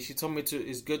wedding lady. She told me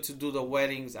it's good to do the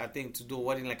weddings. I think to do a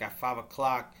wedding like at 5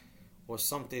 o'clock or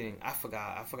something. I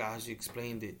forgot how she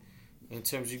explained it. In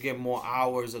terms, you get more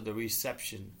hours of the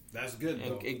reception. That's good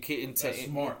though. That's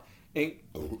smart. In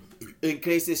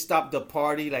case they stop the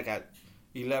party like at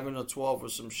 11 or 12 or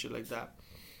some shit like that.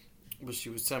 But she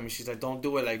was telling me, she's like, don't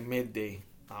do it like midday.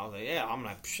 I was like, yeah. I'm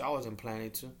like, I wasn't planning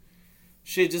to.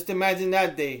 Shit, just imagine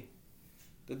that day.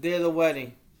 The day of the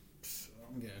wedding.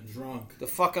 I'm getting drunk. The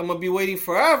fuck, I'm going to be waiting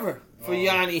forever for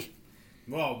Yanni.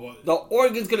 Well, but the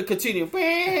organ's going to continue.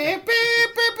 I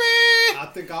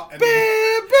think I'll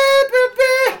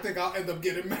end up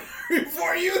getting married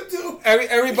for you too.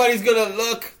 Everybody's going to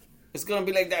look. It's going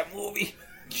to be like that movie.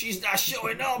 She's not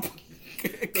showing up.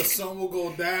 The sun will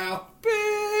go down.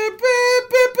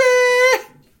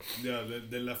 Yeah,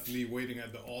 they left Lee waiting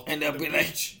at the altar. And they'll be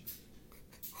like,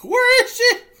 where is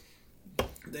she?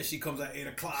 Then she comes at 8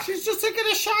 o'clock. She's just taking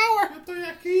a shower. Yo estoy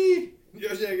aquí. Yo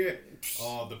llegué.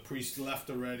 Oh, the priest left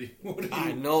already.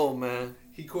 I know, man.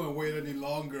 He couldn't wait any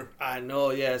longer. I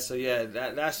know, yeah. So yeah,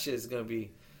 that shit's gonna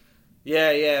be,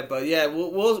 yeah. But yeah,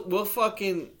 we'll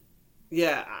fucking,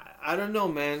 yeah. I don't know,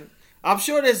 man. I'm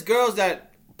sure there's girls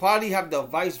that probably have the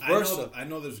vice versa. I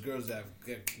know there's girls that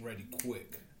get ready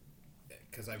quick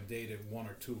because I've dated one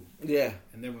or two. Yeah,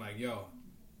 and they're like, yo.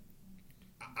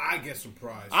 I get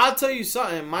surprised. I'll tell you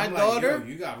something. My daughter, like,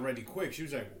 yo, you got ready quick. She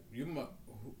was like, you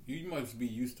must be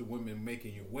used to women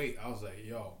making you wait. I was like,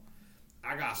 yo,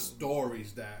 I got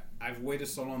stories that I've waited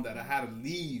so long that I had to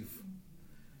leave.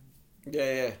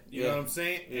 Yeah. You know what I'm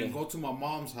saying? Yeah. And go to my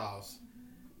mom's house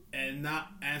and not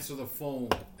answer the phone.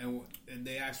 And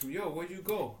they asked me, yo, where'd you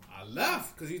go? I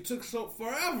left because you took so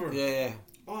forever. Yeah.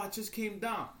 Oh, I just came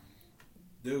down.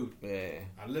 Dude. Yeah.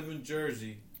 I live in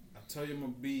Jersey. I tell you I'm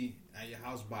going to be at your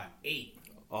house by 8.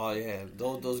 Oh, yeah.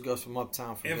 Those girls from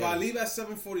uptown. If I leave at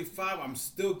 7:45, I'm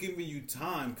still giving you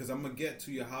time because I'm going to get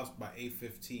to your house by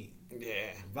 8:15. Yeah.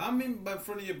 If I'm in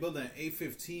front of your building at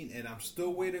 8:15 and I'm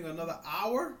still waiting another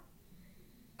hour,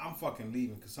 I'm fucking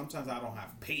leaving because sometimes I don't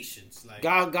have patience. Like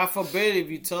God forbid if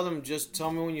you tell them, just tell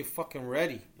me when you're fucking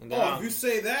ready. And if you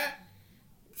say that,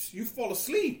 you fall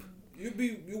asleep.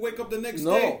 You wake up the next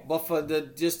day. No,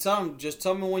 but just tell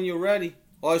me when you're ready.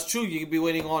 Or it's true, you could be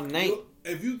waiting all night.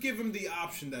 If you give him the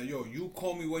option that, yo, you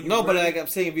call me when you're ready. No, but like I'm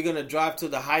saying, if you're going to drive to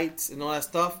the Heights and all that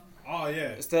stuff. Oh,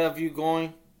 yeah. Instead of you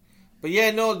going. But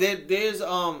yeah, no, there's,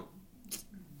 I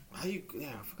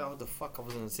forgot what the fuck I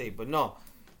was going to say. But no.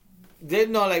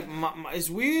 It's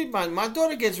weird. My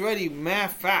daughter gets ready mad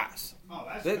fast. Oh,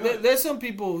 that's good. There's some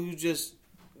people who just,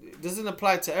 it doesn't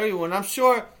apply to everyone. I'm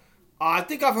sure, I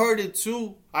think I've heard it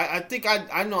too. I think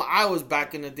I know I was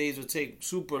back in the days would take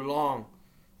super long.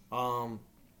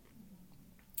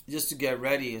 Just to get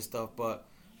ready and stuff, but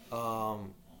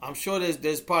I'm sure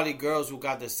there's probably girls who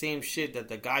got the same shit that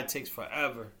the guy takes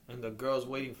forever, and the girl's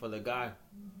waiting for the guy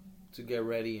to get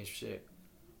ready and shit.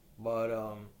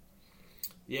 But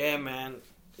yeah, man,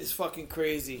 it's fucking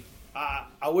crazy.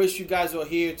 I wish you guys were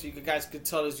here so you guys could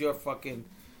tell us your fucking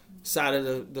side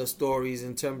of the stories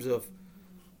in terms of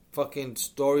fucking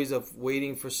stories of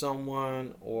waiting for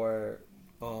someone or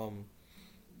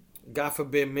God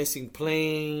forbid missing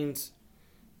planes.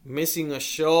 Missing a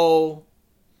show,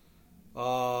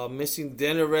 missing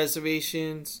dinner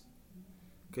reservations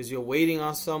because you're waiting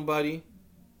on somebody.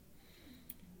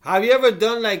 Have you ever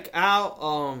done like out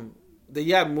that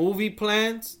you have movie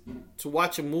plans to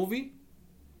watch a movie?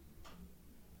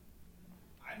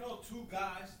 I know 2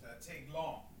 guys that take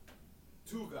long.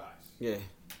 2 guys. Yeah.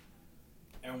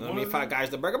 And Let me 5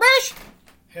 guys the Burger Bash.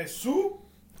 Jesus.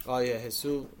 Oh yeah,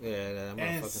 Jesus. Yeah, that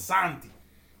and motherfucker. Santi.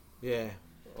 Yeah.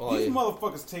 Oh, These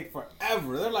motherfuckers take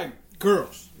forever. They're like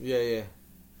girls. Yeah.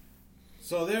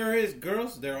 So there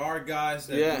are guys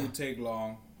that do take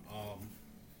long.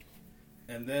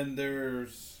 And then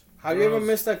there's Have you ever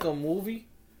missed like a movie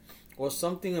or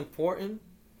something important?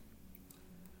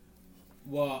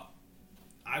 Well,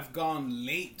 I've gone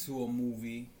late to a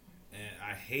movie and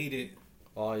I hate it.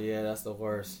 Oh yeah, that's the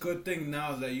worst. Good thing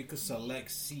now is that you could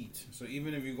select seat. So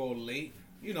even if you go late,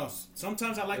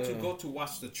 sometimes I like to go to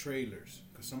watch the trailers.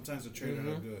 Sometimes the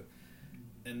trailers are good,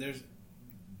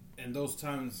 and those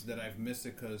times that I've missed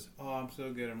it because I'm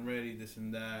still getting ready, this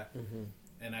and that,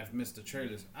 and I've missed the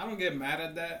trailers. I don't get mad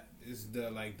at that. It's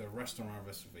the restaurant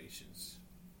reservations.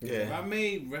 Yeah. If I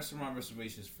made restaurant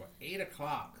reservations for 8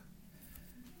 o'clock,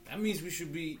 that means we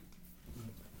should be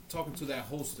talking to that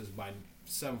hostess by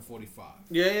 7:45.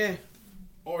 Yeah.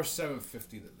 Or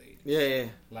 7:50 the latest. Yeah.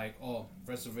 Like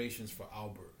reservations for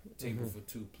Albert. Table for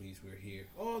 2, please. We're here.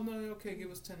 Oh no, okay.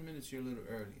 Give us 10 minutes. You're a little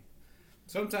early.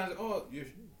 Sometimes, you're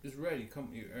just ready. Come,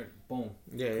 you're early. Boom.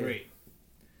 Yeah. Great.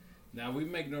 Now we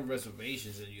make no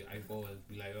reservations, and I go and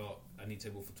be like, I need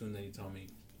table for 2, and then you tell me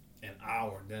an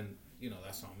hour. Then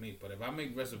that's on me. But if I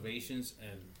make reservations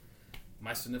and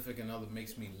my significant other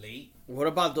makes me late, what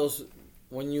about those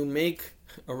when you make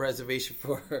a reservation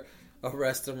for a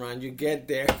restaurant? You get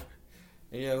there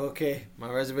and you're like, okay, my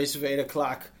reservation for 8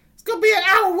 o'clock. It's gonna be an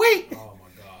hour wait. Oh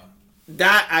my god.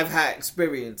 That I've had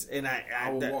experience, and I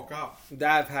will walk out.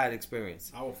 That I've had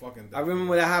experience. I will fucking. I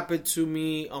remember that happened to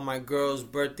me on my girl's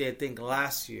birthday. I think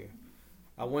last year.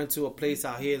 I went to a place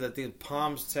out here that did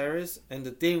Palms Terrace, and the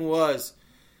thing was,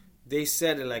 they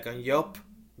said it like on Yelp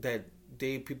that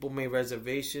people made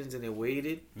reservations and they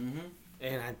waited,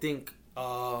 and I think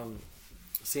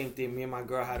same thing. Me and my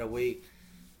girl had to wait.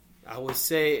 I would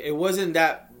say it wasn't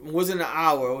an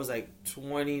hour. It was like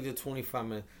 20 to 25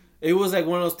 minutes. It was like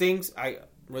one of those things.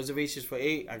 Reservations for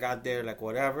 8. I got there like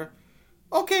whatever.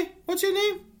 Okay, what's your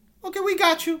name? Okay, we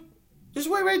got you. Just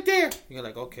wait right there. You're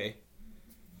like, okay.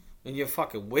 and you're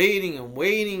fucking waiting and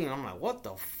waiting, and I'm like, what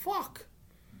the fuck?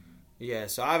 Yeah,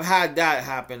 so I've had that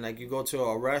happen. Like, you go to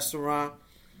a restaurant,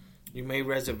 you made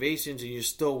reservations, and you're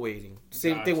still waiting.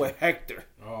 Same thing with Hector.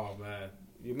 Oh, man.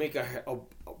 You make a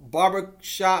barber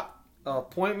shop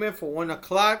appointment for 1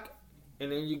 o'clock,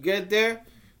 and then you get there,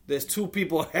 there's 2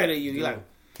 people ahead of you. You're like,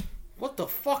 what the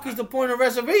fuck is the point of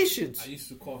reservations? I used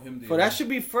to call him But that should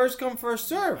be first come, first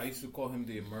serve. I used to call him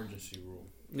the emergency room.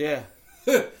 Yeah.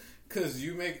 Because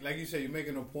you make, like you said, you make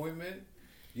an appointment,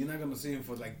 you're not going to see him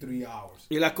for like 3 hours.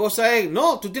 Y la cosa es,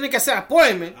 no, tú tienes que hacer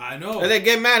appointment. I know. And they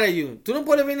get mad at you. Tú no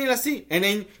puedes venir así. And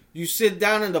then you sit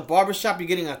down in the barbershop, you're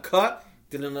getting a cut.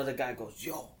 Then another guy goes,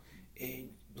 yo,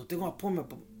 no tengo appointment,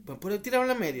 ¿me puedes tirar en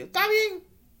la medio? Está bien.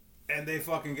 And they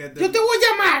fucking get Yo te voy a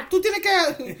llamar. Tú tienes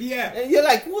que... Yeah. And you're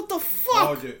like, what the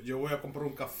fuck? Oye, yo voy a comprar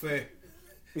un café.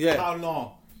 Yeah. How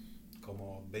long?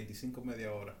 Como 25 media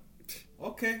hora.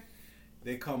 Okay.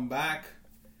 They come back,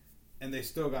 and they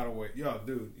still gotta wait. Yo,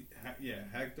 dude. Yeah,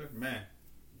 Hector, man.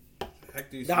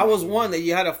 Hector. That was one that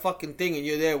you had a fucking thing, and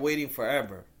you're there waiting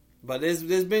forever. But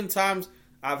there's been times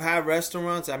I've had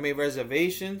restaurants, I made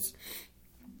reservations,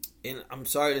 and I'm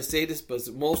sorry to say this, but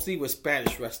mostly with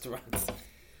Spanish restaurants.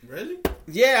 Really?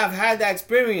 Yeah, I've had that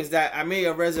experience that I made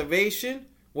a reservation.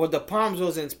 Well, the Palms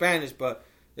was in Spanish, but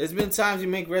there's been times you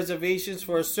make reservations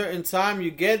for a certain time.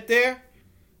 You get there.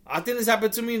 I think this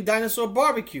happened to me in Dinosaur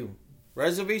Barbecue.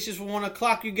 Reservations for 1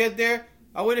 o'clock. You get there.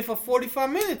 I waited for 45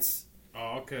 minutes.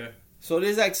 Oh, okay. So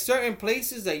there's like certain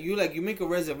places that you make a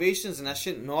reservations and that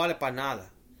shit no vale para nada.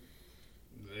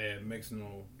 Yeah, it makes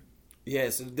no...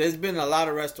 Yeah, so there's been a lot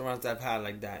of restaurants I've had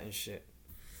like that and shit.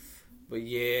 But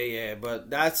yeah, but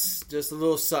that's just a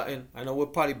little something. I know we're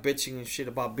probably bitching and shit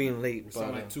about being late. We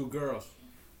sound like 2 girls.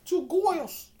 2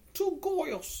 goyos. Do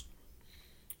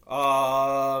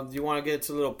you want to get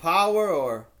into a little power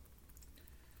or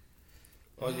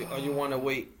you want to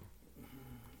wait?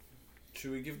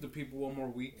 Should we give the people one more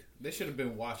week? They should have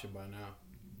been watching by now.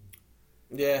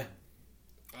 Yeah.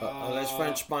 Unless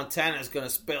French Montana is going to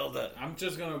spill the... I'm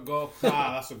just going to go...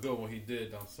 that's a good one he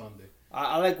did on Sunday.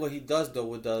 I like what he does, though,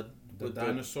 with the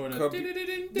dinosaur.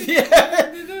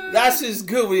 Yeah. That's just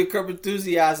good with your Curb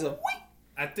Enthusiasm.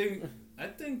 I think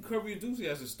Curb Your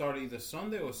Enthusiasm started either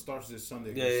Sunday or starts this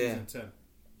Sunday. Yeah. Season 10.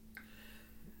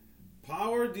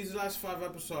 Power, these last 5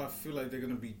 episodes, I feel like they're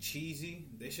going to be cheesy.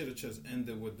 They should have just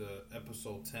ended with the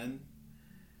episode 10.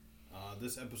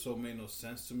 This episode made no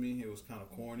sense to me. It was kind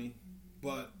of corny.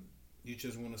 But you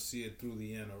just want to see it through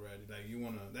the end already. Like, you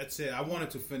want to... That's it. I want it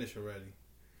to finish already.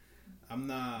 I'm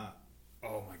not...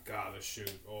 Oh, my God, let's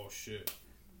shoot. Oh, shit.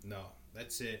 No,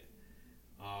 that's it.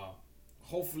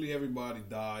 Hopefully everybody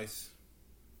dies.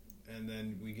 And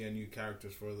then we get new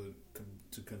characters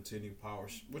to continue Power.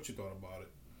 What you thought about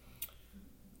it?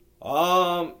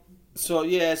 So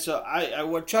I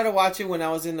would try to watch it when I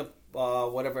was in the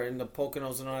in the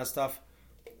Poconos and all that stuff.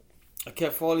 I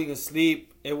kept falling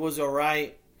asleep. It was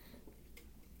alright.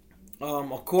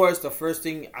 Of course, the first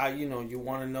thing you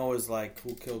want to know is like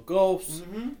who killed Ghost.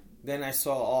 Mm-hmm. Then I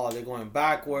saw they're going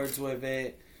backwards with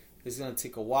it. It's gonna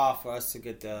take a while for us to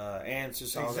get the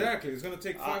answers. Exactly, it's gonna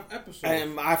take 5 episodes.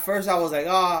 And at first I was like,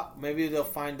 maybe they'll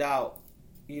find out.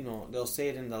 They'll say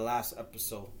it in the last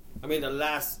episode. I mean, the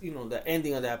last, the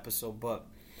ending of the episode. But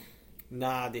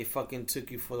nah, they fucking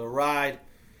took you for the ride.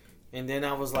 And then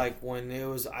I was like,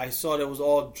 I saw it was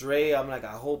all Dre. I'm like,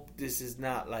 I hope this is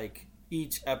not like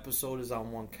each episode is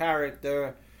on one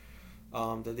character.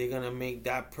 That they're gonna make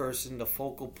that person the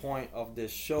focal point of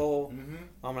this show. Mm-hmm.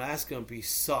 I'm like, that's gonna be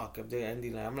suck if they're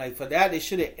ending that. I'm like, for that they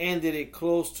should have ended it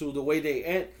close to the way they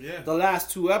end the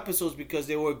last 2 episodes because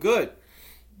they were good.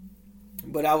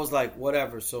 But I was like,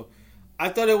 whatever. So I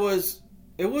thought it was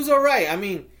alright. I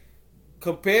mean,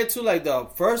 compared to like the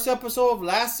first episode of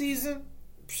last season,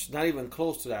 not even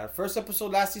close to that. First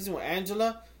episode last season with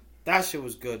Angela, that shit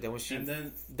was good. Then when she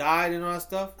died and all that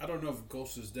stuff. I don't know if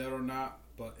Ghost is dead or not,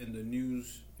 but in the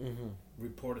news,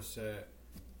 reporter said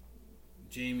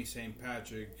Jamie St.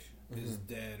 Patrick is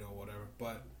dead or whatever.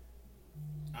 But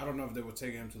I don't know if they were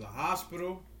taking him to the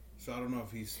hospital, so I don't know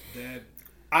if he's dead.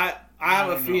 I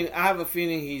have a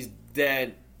feeling he's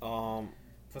dead.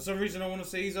 For some reason, I want to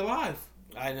say he's alive.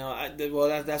 I know.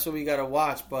 Well, that's what we gotta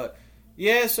watch. But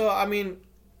yeah, so I mean,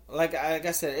 like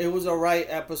I said, it was a right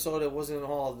episode. It wasn't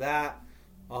all that.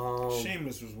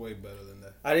 Shameless was way better than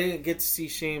that. I didn't get to see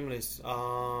Shameless.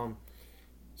 But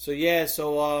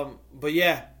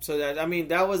that, I mean,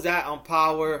 that was that on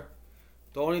Power.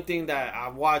 The only thing that I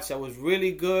watched that was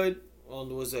really good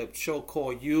was a show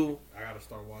called You. I gotta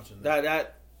start watching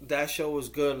that. That show was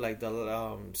good. Like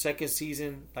the second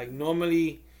season. Like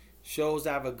normally shows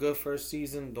that have a good first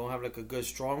season don't have like a good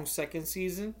strong second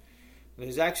season.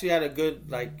 There's actually had a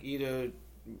good like either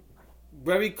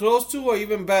very close to or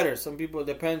even better. Some people, it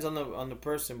depends on the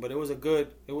person, but it was a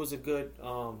good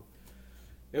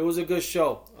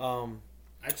show.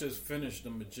 I just finished The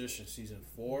Magician season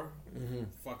 4. Mm-hmm.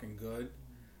 Fucking good.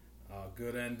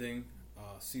 Good ending.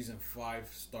 Season 5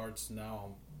 starts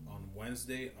now on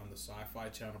Wednesday on the Sci-Fi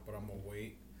channel, but I'm gonna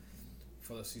wait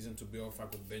for the season to be over if I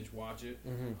could binge watch it.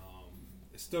 Mm-hmm.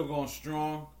 It's still going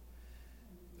strong.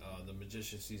 The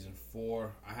Magician season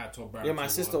 4. I had told Baron. Yeah, my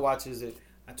sister watches it.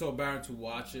 I told Baron to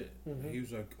watch it. Mm-hmm. He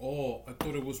was like, "Oh, I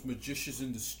thought it was magicians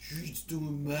in the streets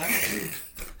doing magic."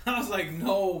 I was like,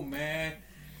 "No, man.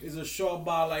 It's a show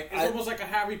about it's almost like a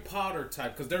Harry Potter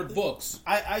type because they're books."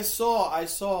 I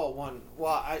saw one.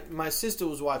 Well, my sister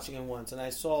was watching it once, and I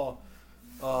saw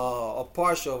a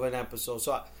partial of an episode.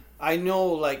 So I know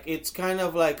like it's kind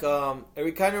of like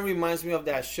it kind of reminds me of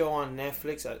that show on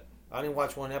Netflix. I didn't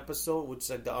watch one episode, which is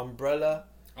like the Umbrella.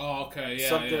 Oh, okay, yeah,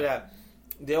 something that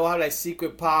they all have like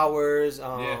secret powers, and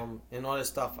all that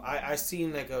stuff. I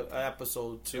seen like a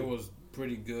episode too. It was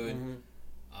pretty good. Mm-hmm.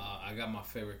 I got my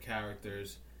favorite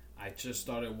characters. I just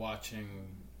started watching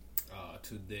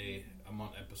today. I'm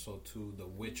on episode 2, The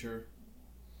Witcher.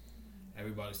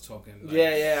 Everybody's talking.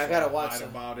 I gotta watch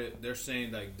about it. They're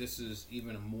saying like this is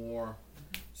even more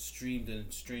streamed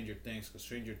than Stranger Things because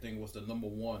Stranger Things was the number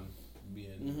 1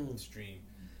 being streamed.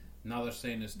 Now they're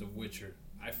saying it's The Witcher.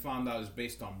 I found out it's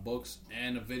based on books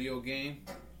and a video game.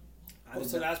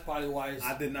 So that's probably why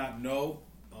I did not know.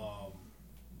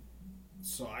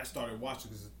 So I started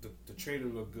watching because the trailer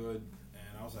looked good,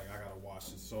 and I was like, I gotta watch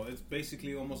it. So it's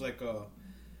basically almost like a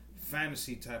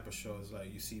fantasy type of show. It's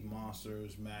like you see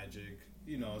monsters, magic.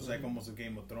 It's like almost a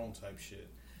Game of Thrones type shit.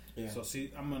 Yeah. So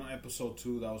see, I'm on episode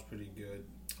 2. That was pretty good.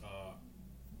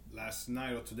 Last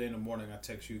night or today in the morning, I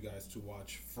text you guys to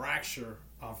watch Fracture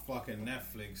on fucking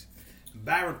Netflix.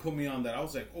 Baron put me on that. I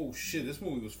was like, oh shit, this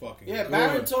movie was fucking good.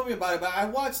 Baron told me about it, but I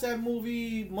watched that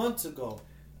movie months ago.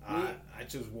 I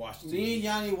just watched it. Me and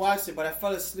Yanni watched it, but I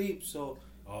fell asleep, so...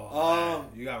 man.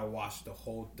 You gotta watch the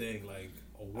whole thing, like,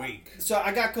 awake. So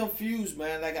I got confused,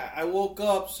 man. Like, I woke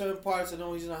up, certain parts, I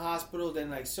know he's in the hospital, then,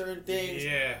 like, certain things...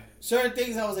 Yeah. Certain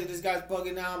things, I was like, this guy's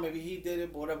bugging out, maybe he did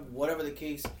it, whatever the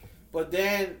case. But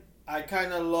then, I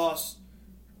kind of lost,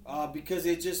 because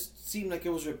it just seemed like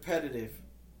it was repetitive,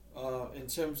 in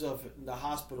terms of the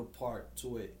hospital part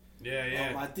to it.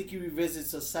 Yeah. I think he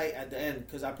revisits a site at the end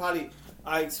because I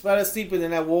fell asleep and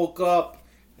then I woke up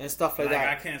and stuff like that.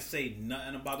 I can't say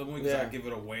nothing about the movie because I give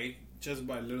it away just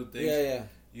by little things. Yeah.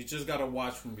 You just gotta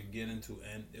watch from beginning to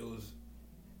end. It was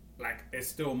like it's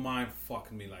still mind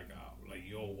fucking me. Like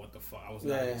yo, what the fuck? I was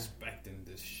not expecting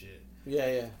this shit.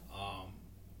 Yeah.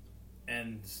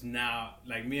 And now,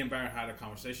 like me and Baron had a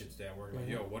conversation today at work. Like,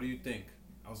 yo, what do you think?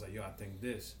 I was like, yo, I think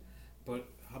this, but.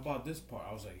 How about this part?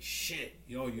 I was like, shit,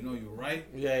 yo, you're right.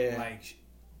 Yeah. Like,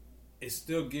 it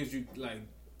still gives you, like,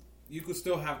 you could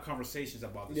still have conversations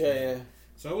about this. Yeah.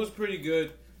 So it was pretty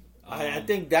good. I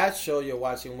think that show you're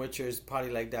watching, Witcher, is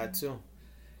probably like that too.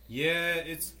 Yeah,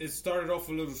 it started off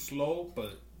a little slow,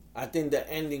 but I think the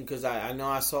ending, because I know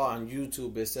I saw on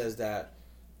YouTube, it says that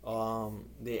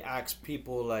they ask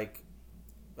people, like,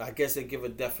 I guess they give a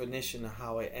definition of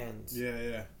how it ends.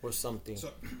 Yeah. Or something.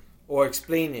 So, or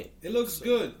explain it. It looks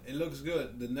good.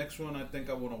 The next one I think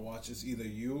I want to watch is either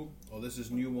You or this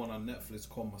is new one on Netflix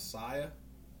called Messiah.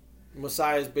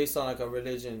 Messiah is based on like a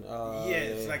religion.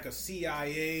 It's like a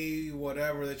CIA,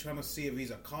 whatever. They're trying to see if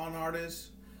he's a con artist.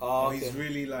 Or he's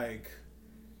really like...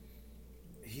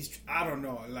 I don't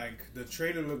know. Like, the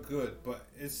trailer looked good, but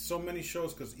it's so many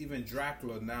shows because even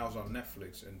Dracula now is on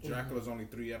Netflix, and Dracula's only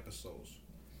 3 episodes,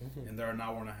 and they're an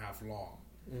hour and a half long.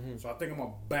 So I think I'm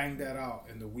gonna bang that out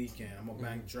in the weekend. I'm gonna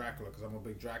bang Dracula because I'm a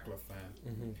big Dracula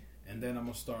fan, and then I'm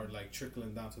gonna start like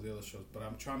trickling down to the other shows. But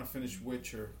I'm trying to finish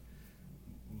Witcher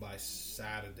by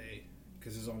Saturday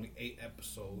because there's only 8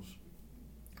 episodes.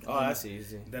 Oh, that's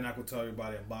easy. Then I could tell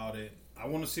everybody about it. I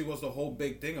want to see what's the whole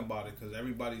big thing about it because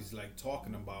everybody's like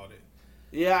talking about it.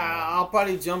 Yeah, I'll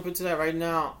probably jump into that right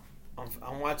now.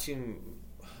 I'm watching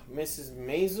Mrs.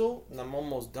 Maisel, and I'm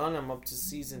almost done. I'm up to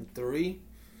season 3.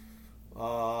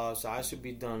 So I should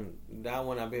be done. That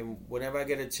one whenever I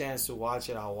get a chance to watch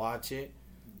it, I'll watch it.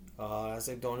 That's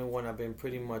like the only one I've been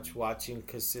pretty much watching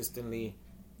consistently.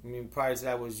 I mean, prior to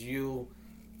that was You.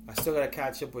 I still gotta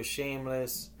catch up with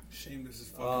Shameless. Shameless is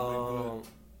fucking good.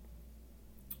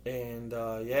 And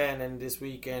and then this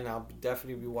weekend I'll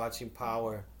definitely be watching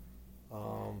Power.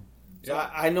 So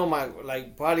I know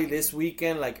probably this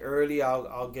weekend, like early,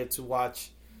 I'll get to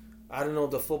watch. I don't know,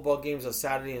 the football games are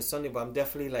Saturday and Sunday, but I'm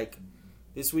definitely like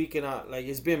this weekend, like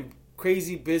it's been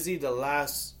crazy busy the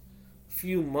last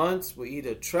few months with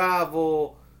either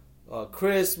travel,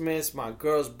 Christmas, my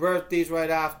girl's birthday's right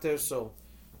after. So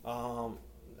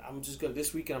I'm just gonna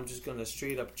this weekend. I'm just gonna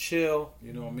straight up chill.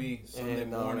 You know me. Sunday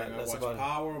morning, I watch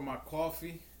Power with my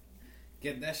coffee.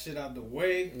 Get that shit out the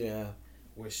way. Yeah.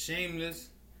 We're shameless.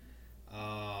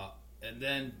 And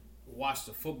then watch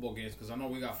the football games because I know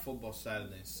we got football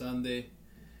Saturday and Sunday,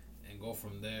 and go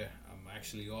from there. I'm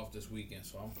actually off this weekend,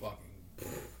 so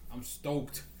I'm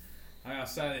stoked. I got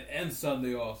Saturday and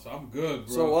Sunday off, so I'm good,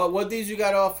 bro. So what days you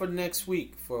got off for next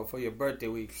week for your birthday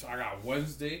week? So I got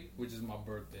Wednesday, which is my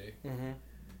birthday, mm-hmm.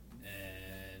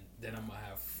 and then I'm gonna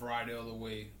have Friday all the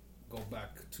way, go back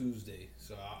Tuesday.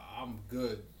 So I'm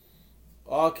good.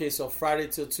 Okay, so Friday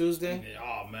till Tuesday. Yeah,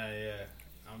 oh man,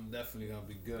 yeah, I'm definitely gonna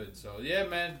be good. So yeah,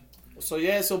 man.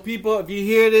 So people, if you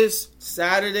hear this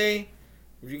Saturday,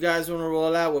 if you guys want to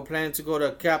roll out, we're planning to go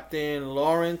to Captain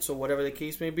Lawrence or whatever the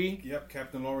case may be. Yep,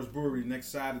 Captain Lawrence Brewery next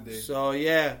Saturday. So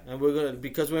yeah, and we're gonna,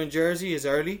 because we're in Jersey, it's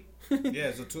early.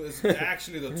 Yeah, it's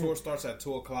actually the tour starts at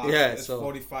 2:00. Yeah, it's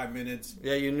 45 minutes.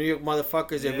 Yeah, you New York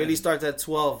motherfuckers, it really starts at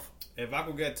 12. If I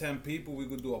could get 10 people, we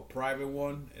could do a private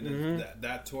one, and then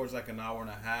that tour's like an hour and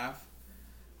a half.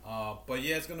 But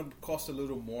yeah, it's gonna cost a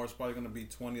little more. It's probably gonna be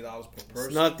 $20 per person.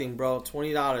 It's nothing, bro.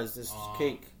 $20. This is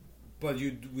cake. But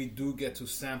we do get to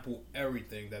sample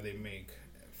everything that they make,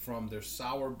 from their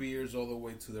sour beers all the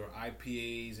way to their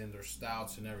IPAs and their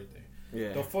stouts and everything.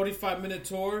 Yeah. The 45-minute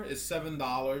tour is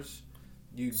 $7.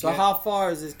 How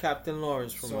far is this Captain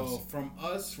Lawrence from us? So from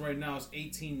us right now it's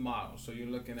 18 miles. So you're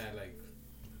looking at like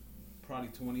probably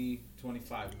 20,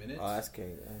 25 minutes. Oh, that's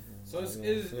good. So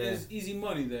it's easy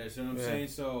money there. You know what I'm saying?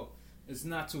 So it's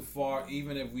not too far.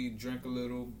 Even if we drink a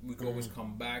little, we could always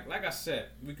come back. Like I said,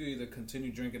 we could either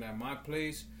continue drinking at my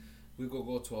place, we could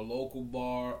go to a local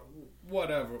bar,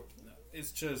 whatever.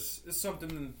 It's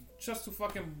something just to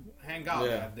fucking hang out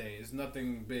that day. It's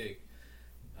nothing big.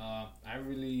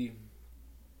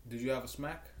 Did you have a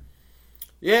smack?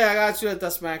 Yeah, I got you at the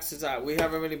smack. Since we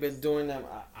haven't really been doing them.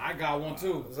 I got one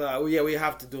too. So yeah, we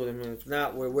have to do them. If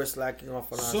not, we're slacking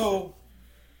off on our So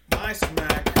my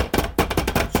smack.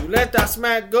 Chuleta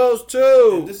smack goes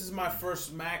to. And this is my first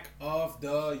smack of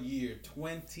the year,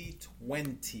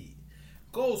 2020.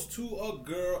 Goes to a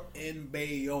girl in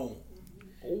Bayonne.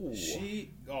 Ooh.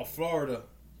 Florida.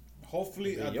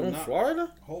 Hopefully, Bayonne, I do not.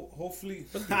 Florida? Hopefully,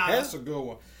 that's a good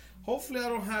one. Hopefully, I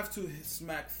don't have to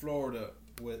smack Florida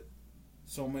with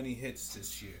so many hits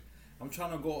this year. I'm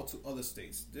trying to go to other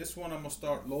states. This one I'm gonna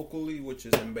start locally, which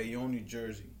is in Bayonne, New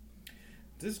Jersey.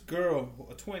 This girl,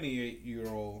 a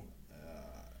 28-year-old,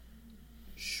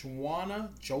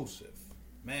 Shwana Joseph.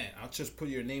 Man, I'll just put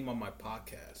your name on my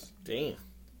podcast. Damn.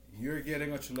 You're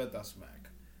getting a Chuleta smack.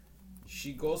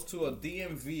 She goes to a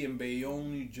DMV in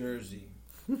Bayonne, New Jersey.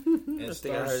 And I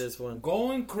think I heard this one.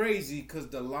 Going crazy because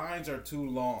the lines are too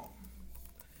long.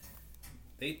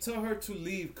 They tell her to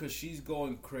leave because she's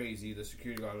going crazy. The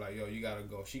security guard like, yo, you gotta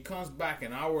go. She comes back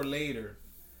an hour later.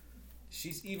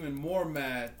 She's even more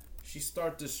mad. She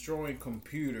starts destroying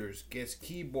computers, gets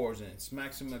keyboards in,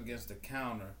 smacks them against the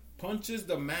counter, punches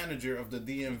the manager of the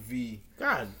DMV.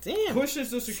 God damn. Pushes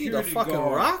the security She the fucking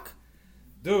guard. Rock?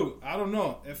 Dude, I don't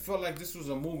know. It felt like this was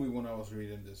a movie when I was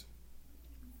reading this.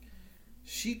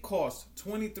 She cost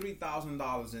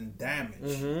 $23,000 in damage.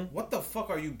 Mm-hmm. What the fuck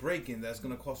are you breaking that's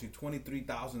going to cost you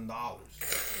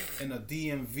 $23,000 in a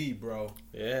DMV, bro?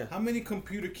 Yeah. How many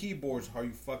computer keyboards are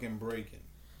you fucking breaking?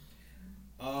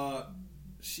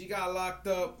 She got locked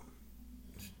up.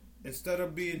 Instead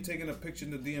of taking a picture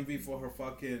in the DMV for her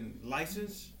fucking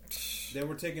license, they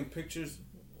were taking pictures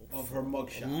of her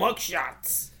mugshot.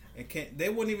 Mugshots. And they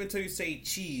wouldn't even tell you say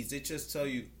cheese. They just tell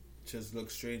you, just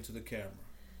look straight into the camera.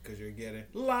 Because you're getting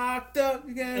locked up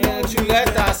again. And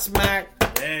Chuleta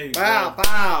smack. There you Bow, go.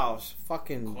 bow.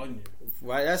 Fucking. Coño.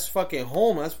 Right, that's fucking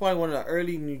home. That's probably one of the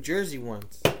early New Jersey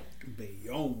ones.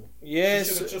 Bayonne. Yes.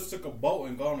 She should have just took a boat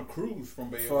and gone on a cruise from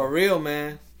Bayonne. For real,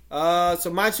 man. So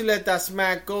my Chuleta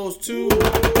smack goes to.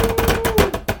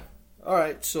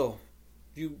 Alright, so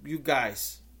you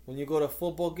guys, when you go to a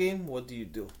football game, what do?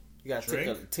 You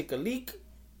gotta take a leak.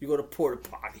 You go to porta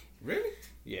potty. Really?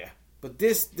 Yeah. But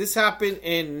this happened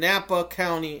in Napa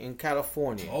County in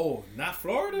California. Oh, not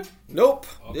Florida? Nope.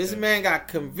 Okay. This man got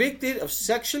convicted of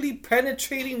sexually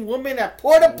penetrating women at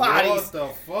porta potties. What the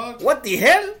fuck? What the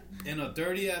hell? In a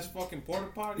dirty ass fucking porta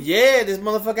potty? Yeah, this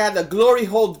motherfucker had the glory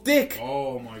hole dick.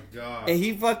 Oh my god. And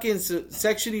he fucking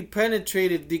sexually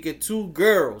penetrated dick at 2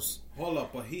 girls. Hold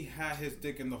up, but he had his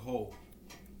dick in the hole.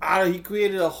 He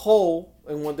created a hole,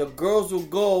 and when the girls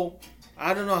would go,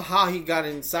 I don't know how he got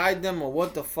inside them or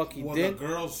what the fuck he did. The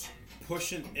girls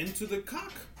pushing into the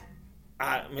cock.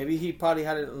 Maybe he probably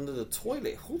had it under the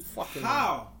toilet. Who fucking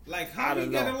how? Like, how he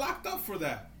getting locked up for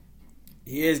that?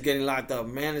 He is getting locked up.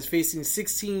 Man is facing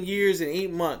 16 years and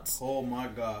 8 months. Oh my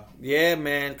God. Yeah,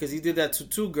 man, because he did that to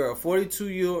two girls.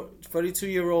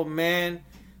 42-year-old man.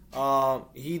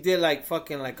 He did like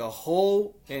fucking like a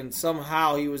hole, and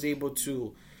somehow he was able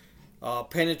to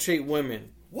penetrate women.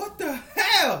 What the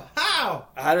hell? How?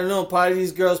 I don't know. Probably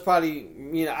these girls I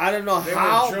don't know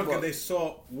how. They were drunk and they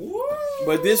saw. Woo!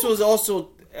 But this was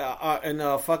also in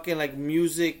a fucking like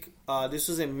music. This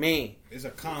was in Maine. It's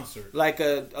a concert. Like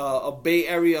a Bay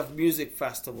Area music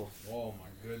festival. Oh my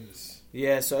goodness.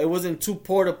 Yeah, so it was in 2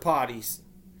 porta potties.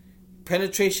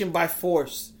 Penetration by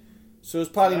force. So it's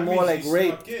probably more like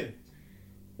rape.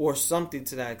 Or something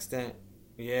to that extent.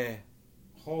 Yeah.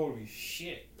 Holy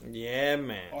shit. Yeah,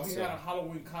 man. Oh, he got a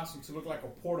Halloween costume to look like a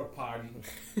porta potty.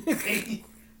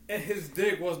 And his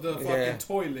dick was the fucking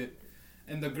toilet.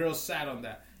 And the girl sat on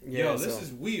that. Yeah, yo, this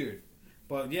is weird.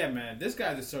 But yeah, man, this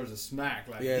guy deserves a smack.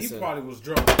 Like, yeah, he probably was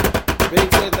drunk.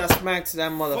 Big said that smack to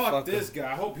that motherfucker. Fuck this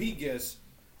guy. I hope he gets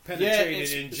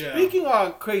penetrated in jail. Speaking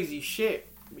of crazy shit,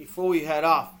 before we head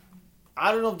off,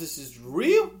 I don't know if this is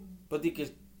real, but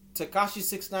Tekashi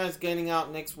 6ix9ine is getting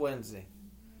out next Wednesday.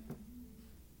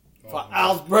 For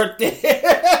Al's birthday.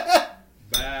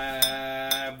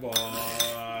 Bad boy.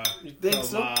 You think Come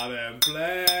so? out and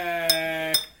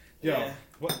play. Yo, Yeah.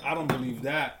 I don't believe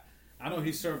that. I know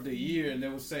he served a year, and they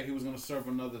would say he was going to serve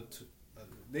another 2.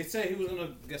 They say he was going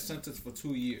to get sentenced for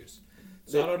 2 years.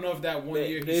 So I don't know if that 1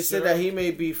 year they said that he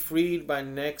may be freed by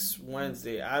next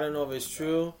Wednesday. I don't know if it's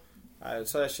true. I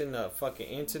saw that shit in the fucking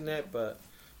internet, but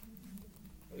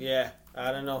yeah,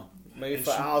 I don't know. Maybe and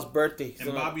for Al's birthday.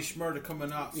 And Bobby Shmurda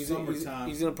coming out summertime.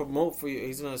 He's going to promote for you.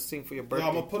 He's going to sing for your birthday. Yo,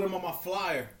 I'm going to put him on my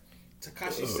flyer.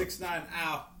 Tekashi 6ix9ine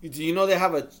Al. Do you know they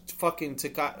have a fucking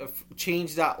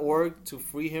change.org to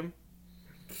free him?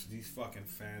 These fucking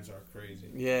fans are crazy.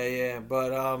 Yeah,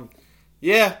 but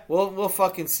yeah, we'll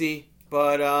fucking see.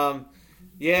 But and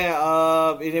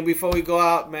then before we go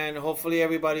out, man, hopefully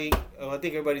everybody, I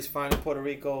think everybody's fine in Puerto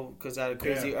Rico because I had a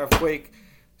crazy earthquake.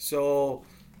 So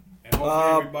and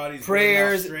hopefully everybody's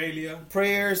prayers, in Australia.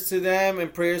 Prayers to them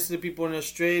and prayers to the people in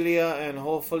Australia, and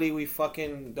hopefully we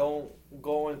fucking don't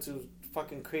go into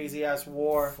fucking crazy ass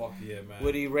war. Fuck yeah, man.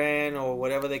 With Iran or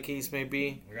whatever the case may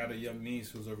be. I got a young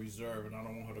niece who's a reserve, and I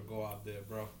don't want her to go out there,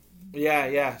 bro.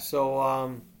 Yeah.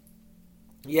 So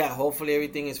hopefully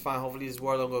everything is fine. Hopefully this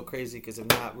war don't go crazy, because if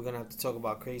not, we're gonna have to talk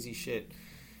about crazy shit.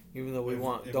 Even though we don't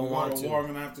want to. War, I'm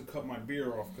gonna have to cut my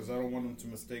beer off because I don't want them to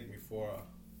mistake me for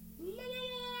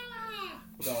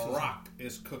the Rock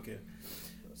is cooking.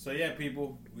 So yeah,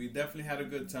 people, we definitely had a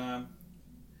good time.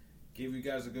 Gave you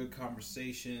guys a good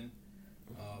conversation.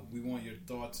 We want your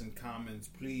thoughts and comments.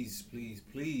 Please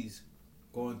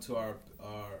go into our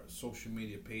social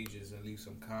media pages and leave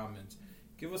some comments.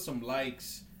 Give us some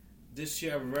likes. This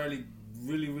year, I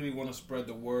really want to spread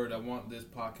the word. I want this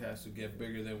podcast to get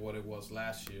bigger than what it was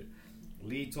last year.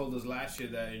 Lee told us last year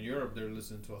that in Europe they're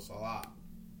listening to us a lot.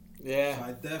 Yeah. So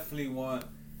I definitely want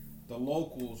the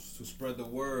locals to spread the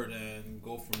word and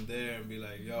go from there and be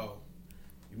like, yo,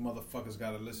 you motherfuckers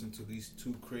got to listen to these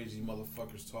 2 crazy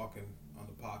motherfuckers talking on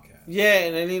the podcast. Yeah,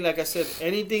 and like I said,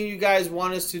 anything you guys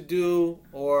want us to do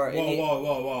or...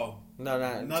 Whoa.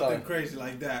 No, nothing crazy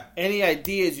like that. Any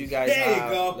ideas you guys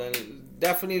have, then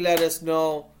definitely let us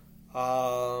know.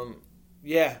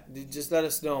 Just let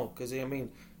us know. Because, I mean,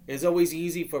 it's always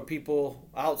easy for people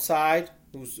outside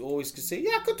who's always could say,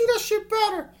 yeah, I could do that shit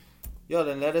better. Yo,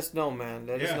 then let us know, man.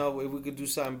 Let us know if we could do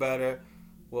something better.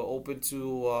 We're open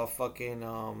to fucking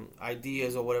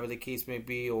ideas or whatever the case may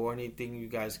be, or anything you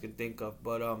guys could think of.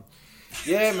 But,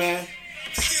 yeah, man.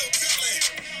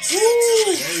 Woo!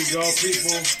 There you go,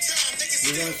 people.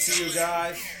 We're going to see you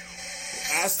guys.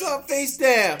 Ass up, face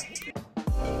down.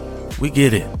 We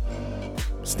get it.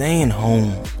 Staying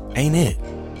home ain't it.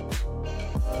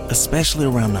 Especially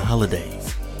around the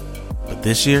holidays. But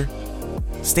this year,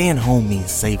 staying home means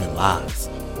saving lives.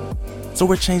 So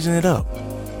we're changing it up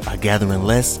by gathering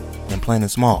less and planning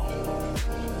small.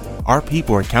 Our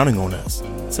people are counting on us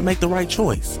to make the right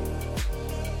choice.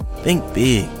 Think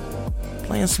big,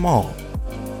 plan small.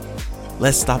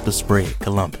 Let's stop the spread,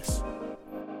 Columbus.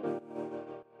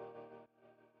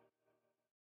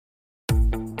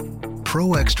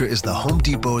 Pro Extra is the Home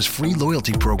Depot's free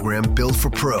loyalty program built for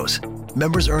pros.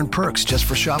 Members earn perks just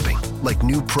for shopping, like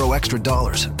new Pro Extra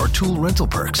dollars or tool rental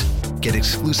perks. Get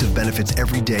exclusive benefits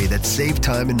every day that save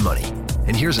time and money.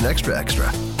 And here's an extra,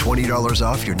 $20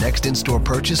 off your next in-store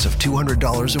purchase of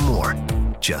 $200 or more,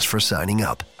 just for signing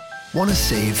up. Want to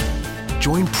save?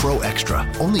 Join Pro Extra,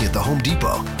 only at the Home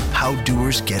Depot. How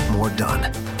doers get more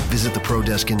done. Visit the Pro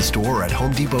Desk in-store or at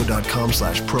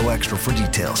homedepot.com/proextra for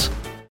details.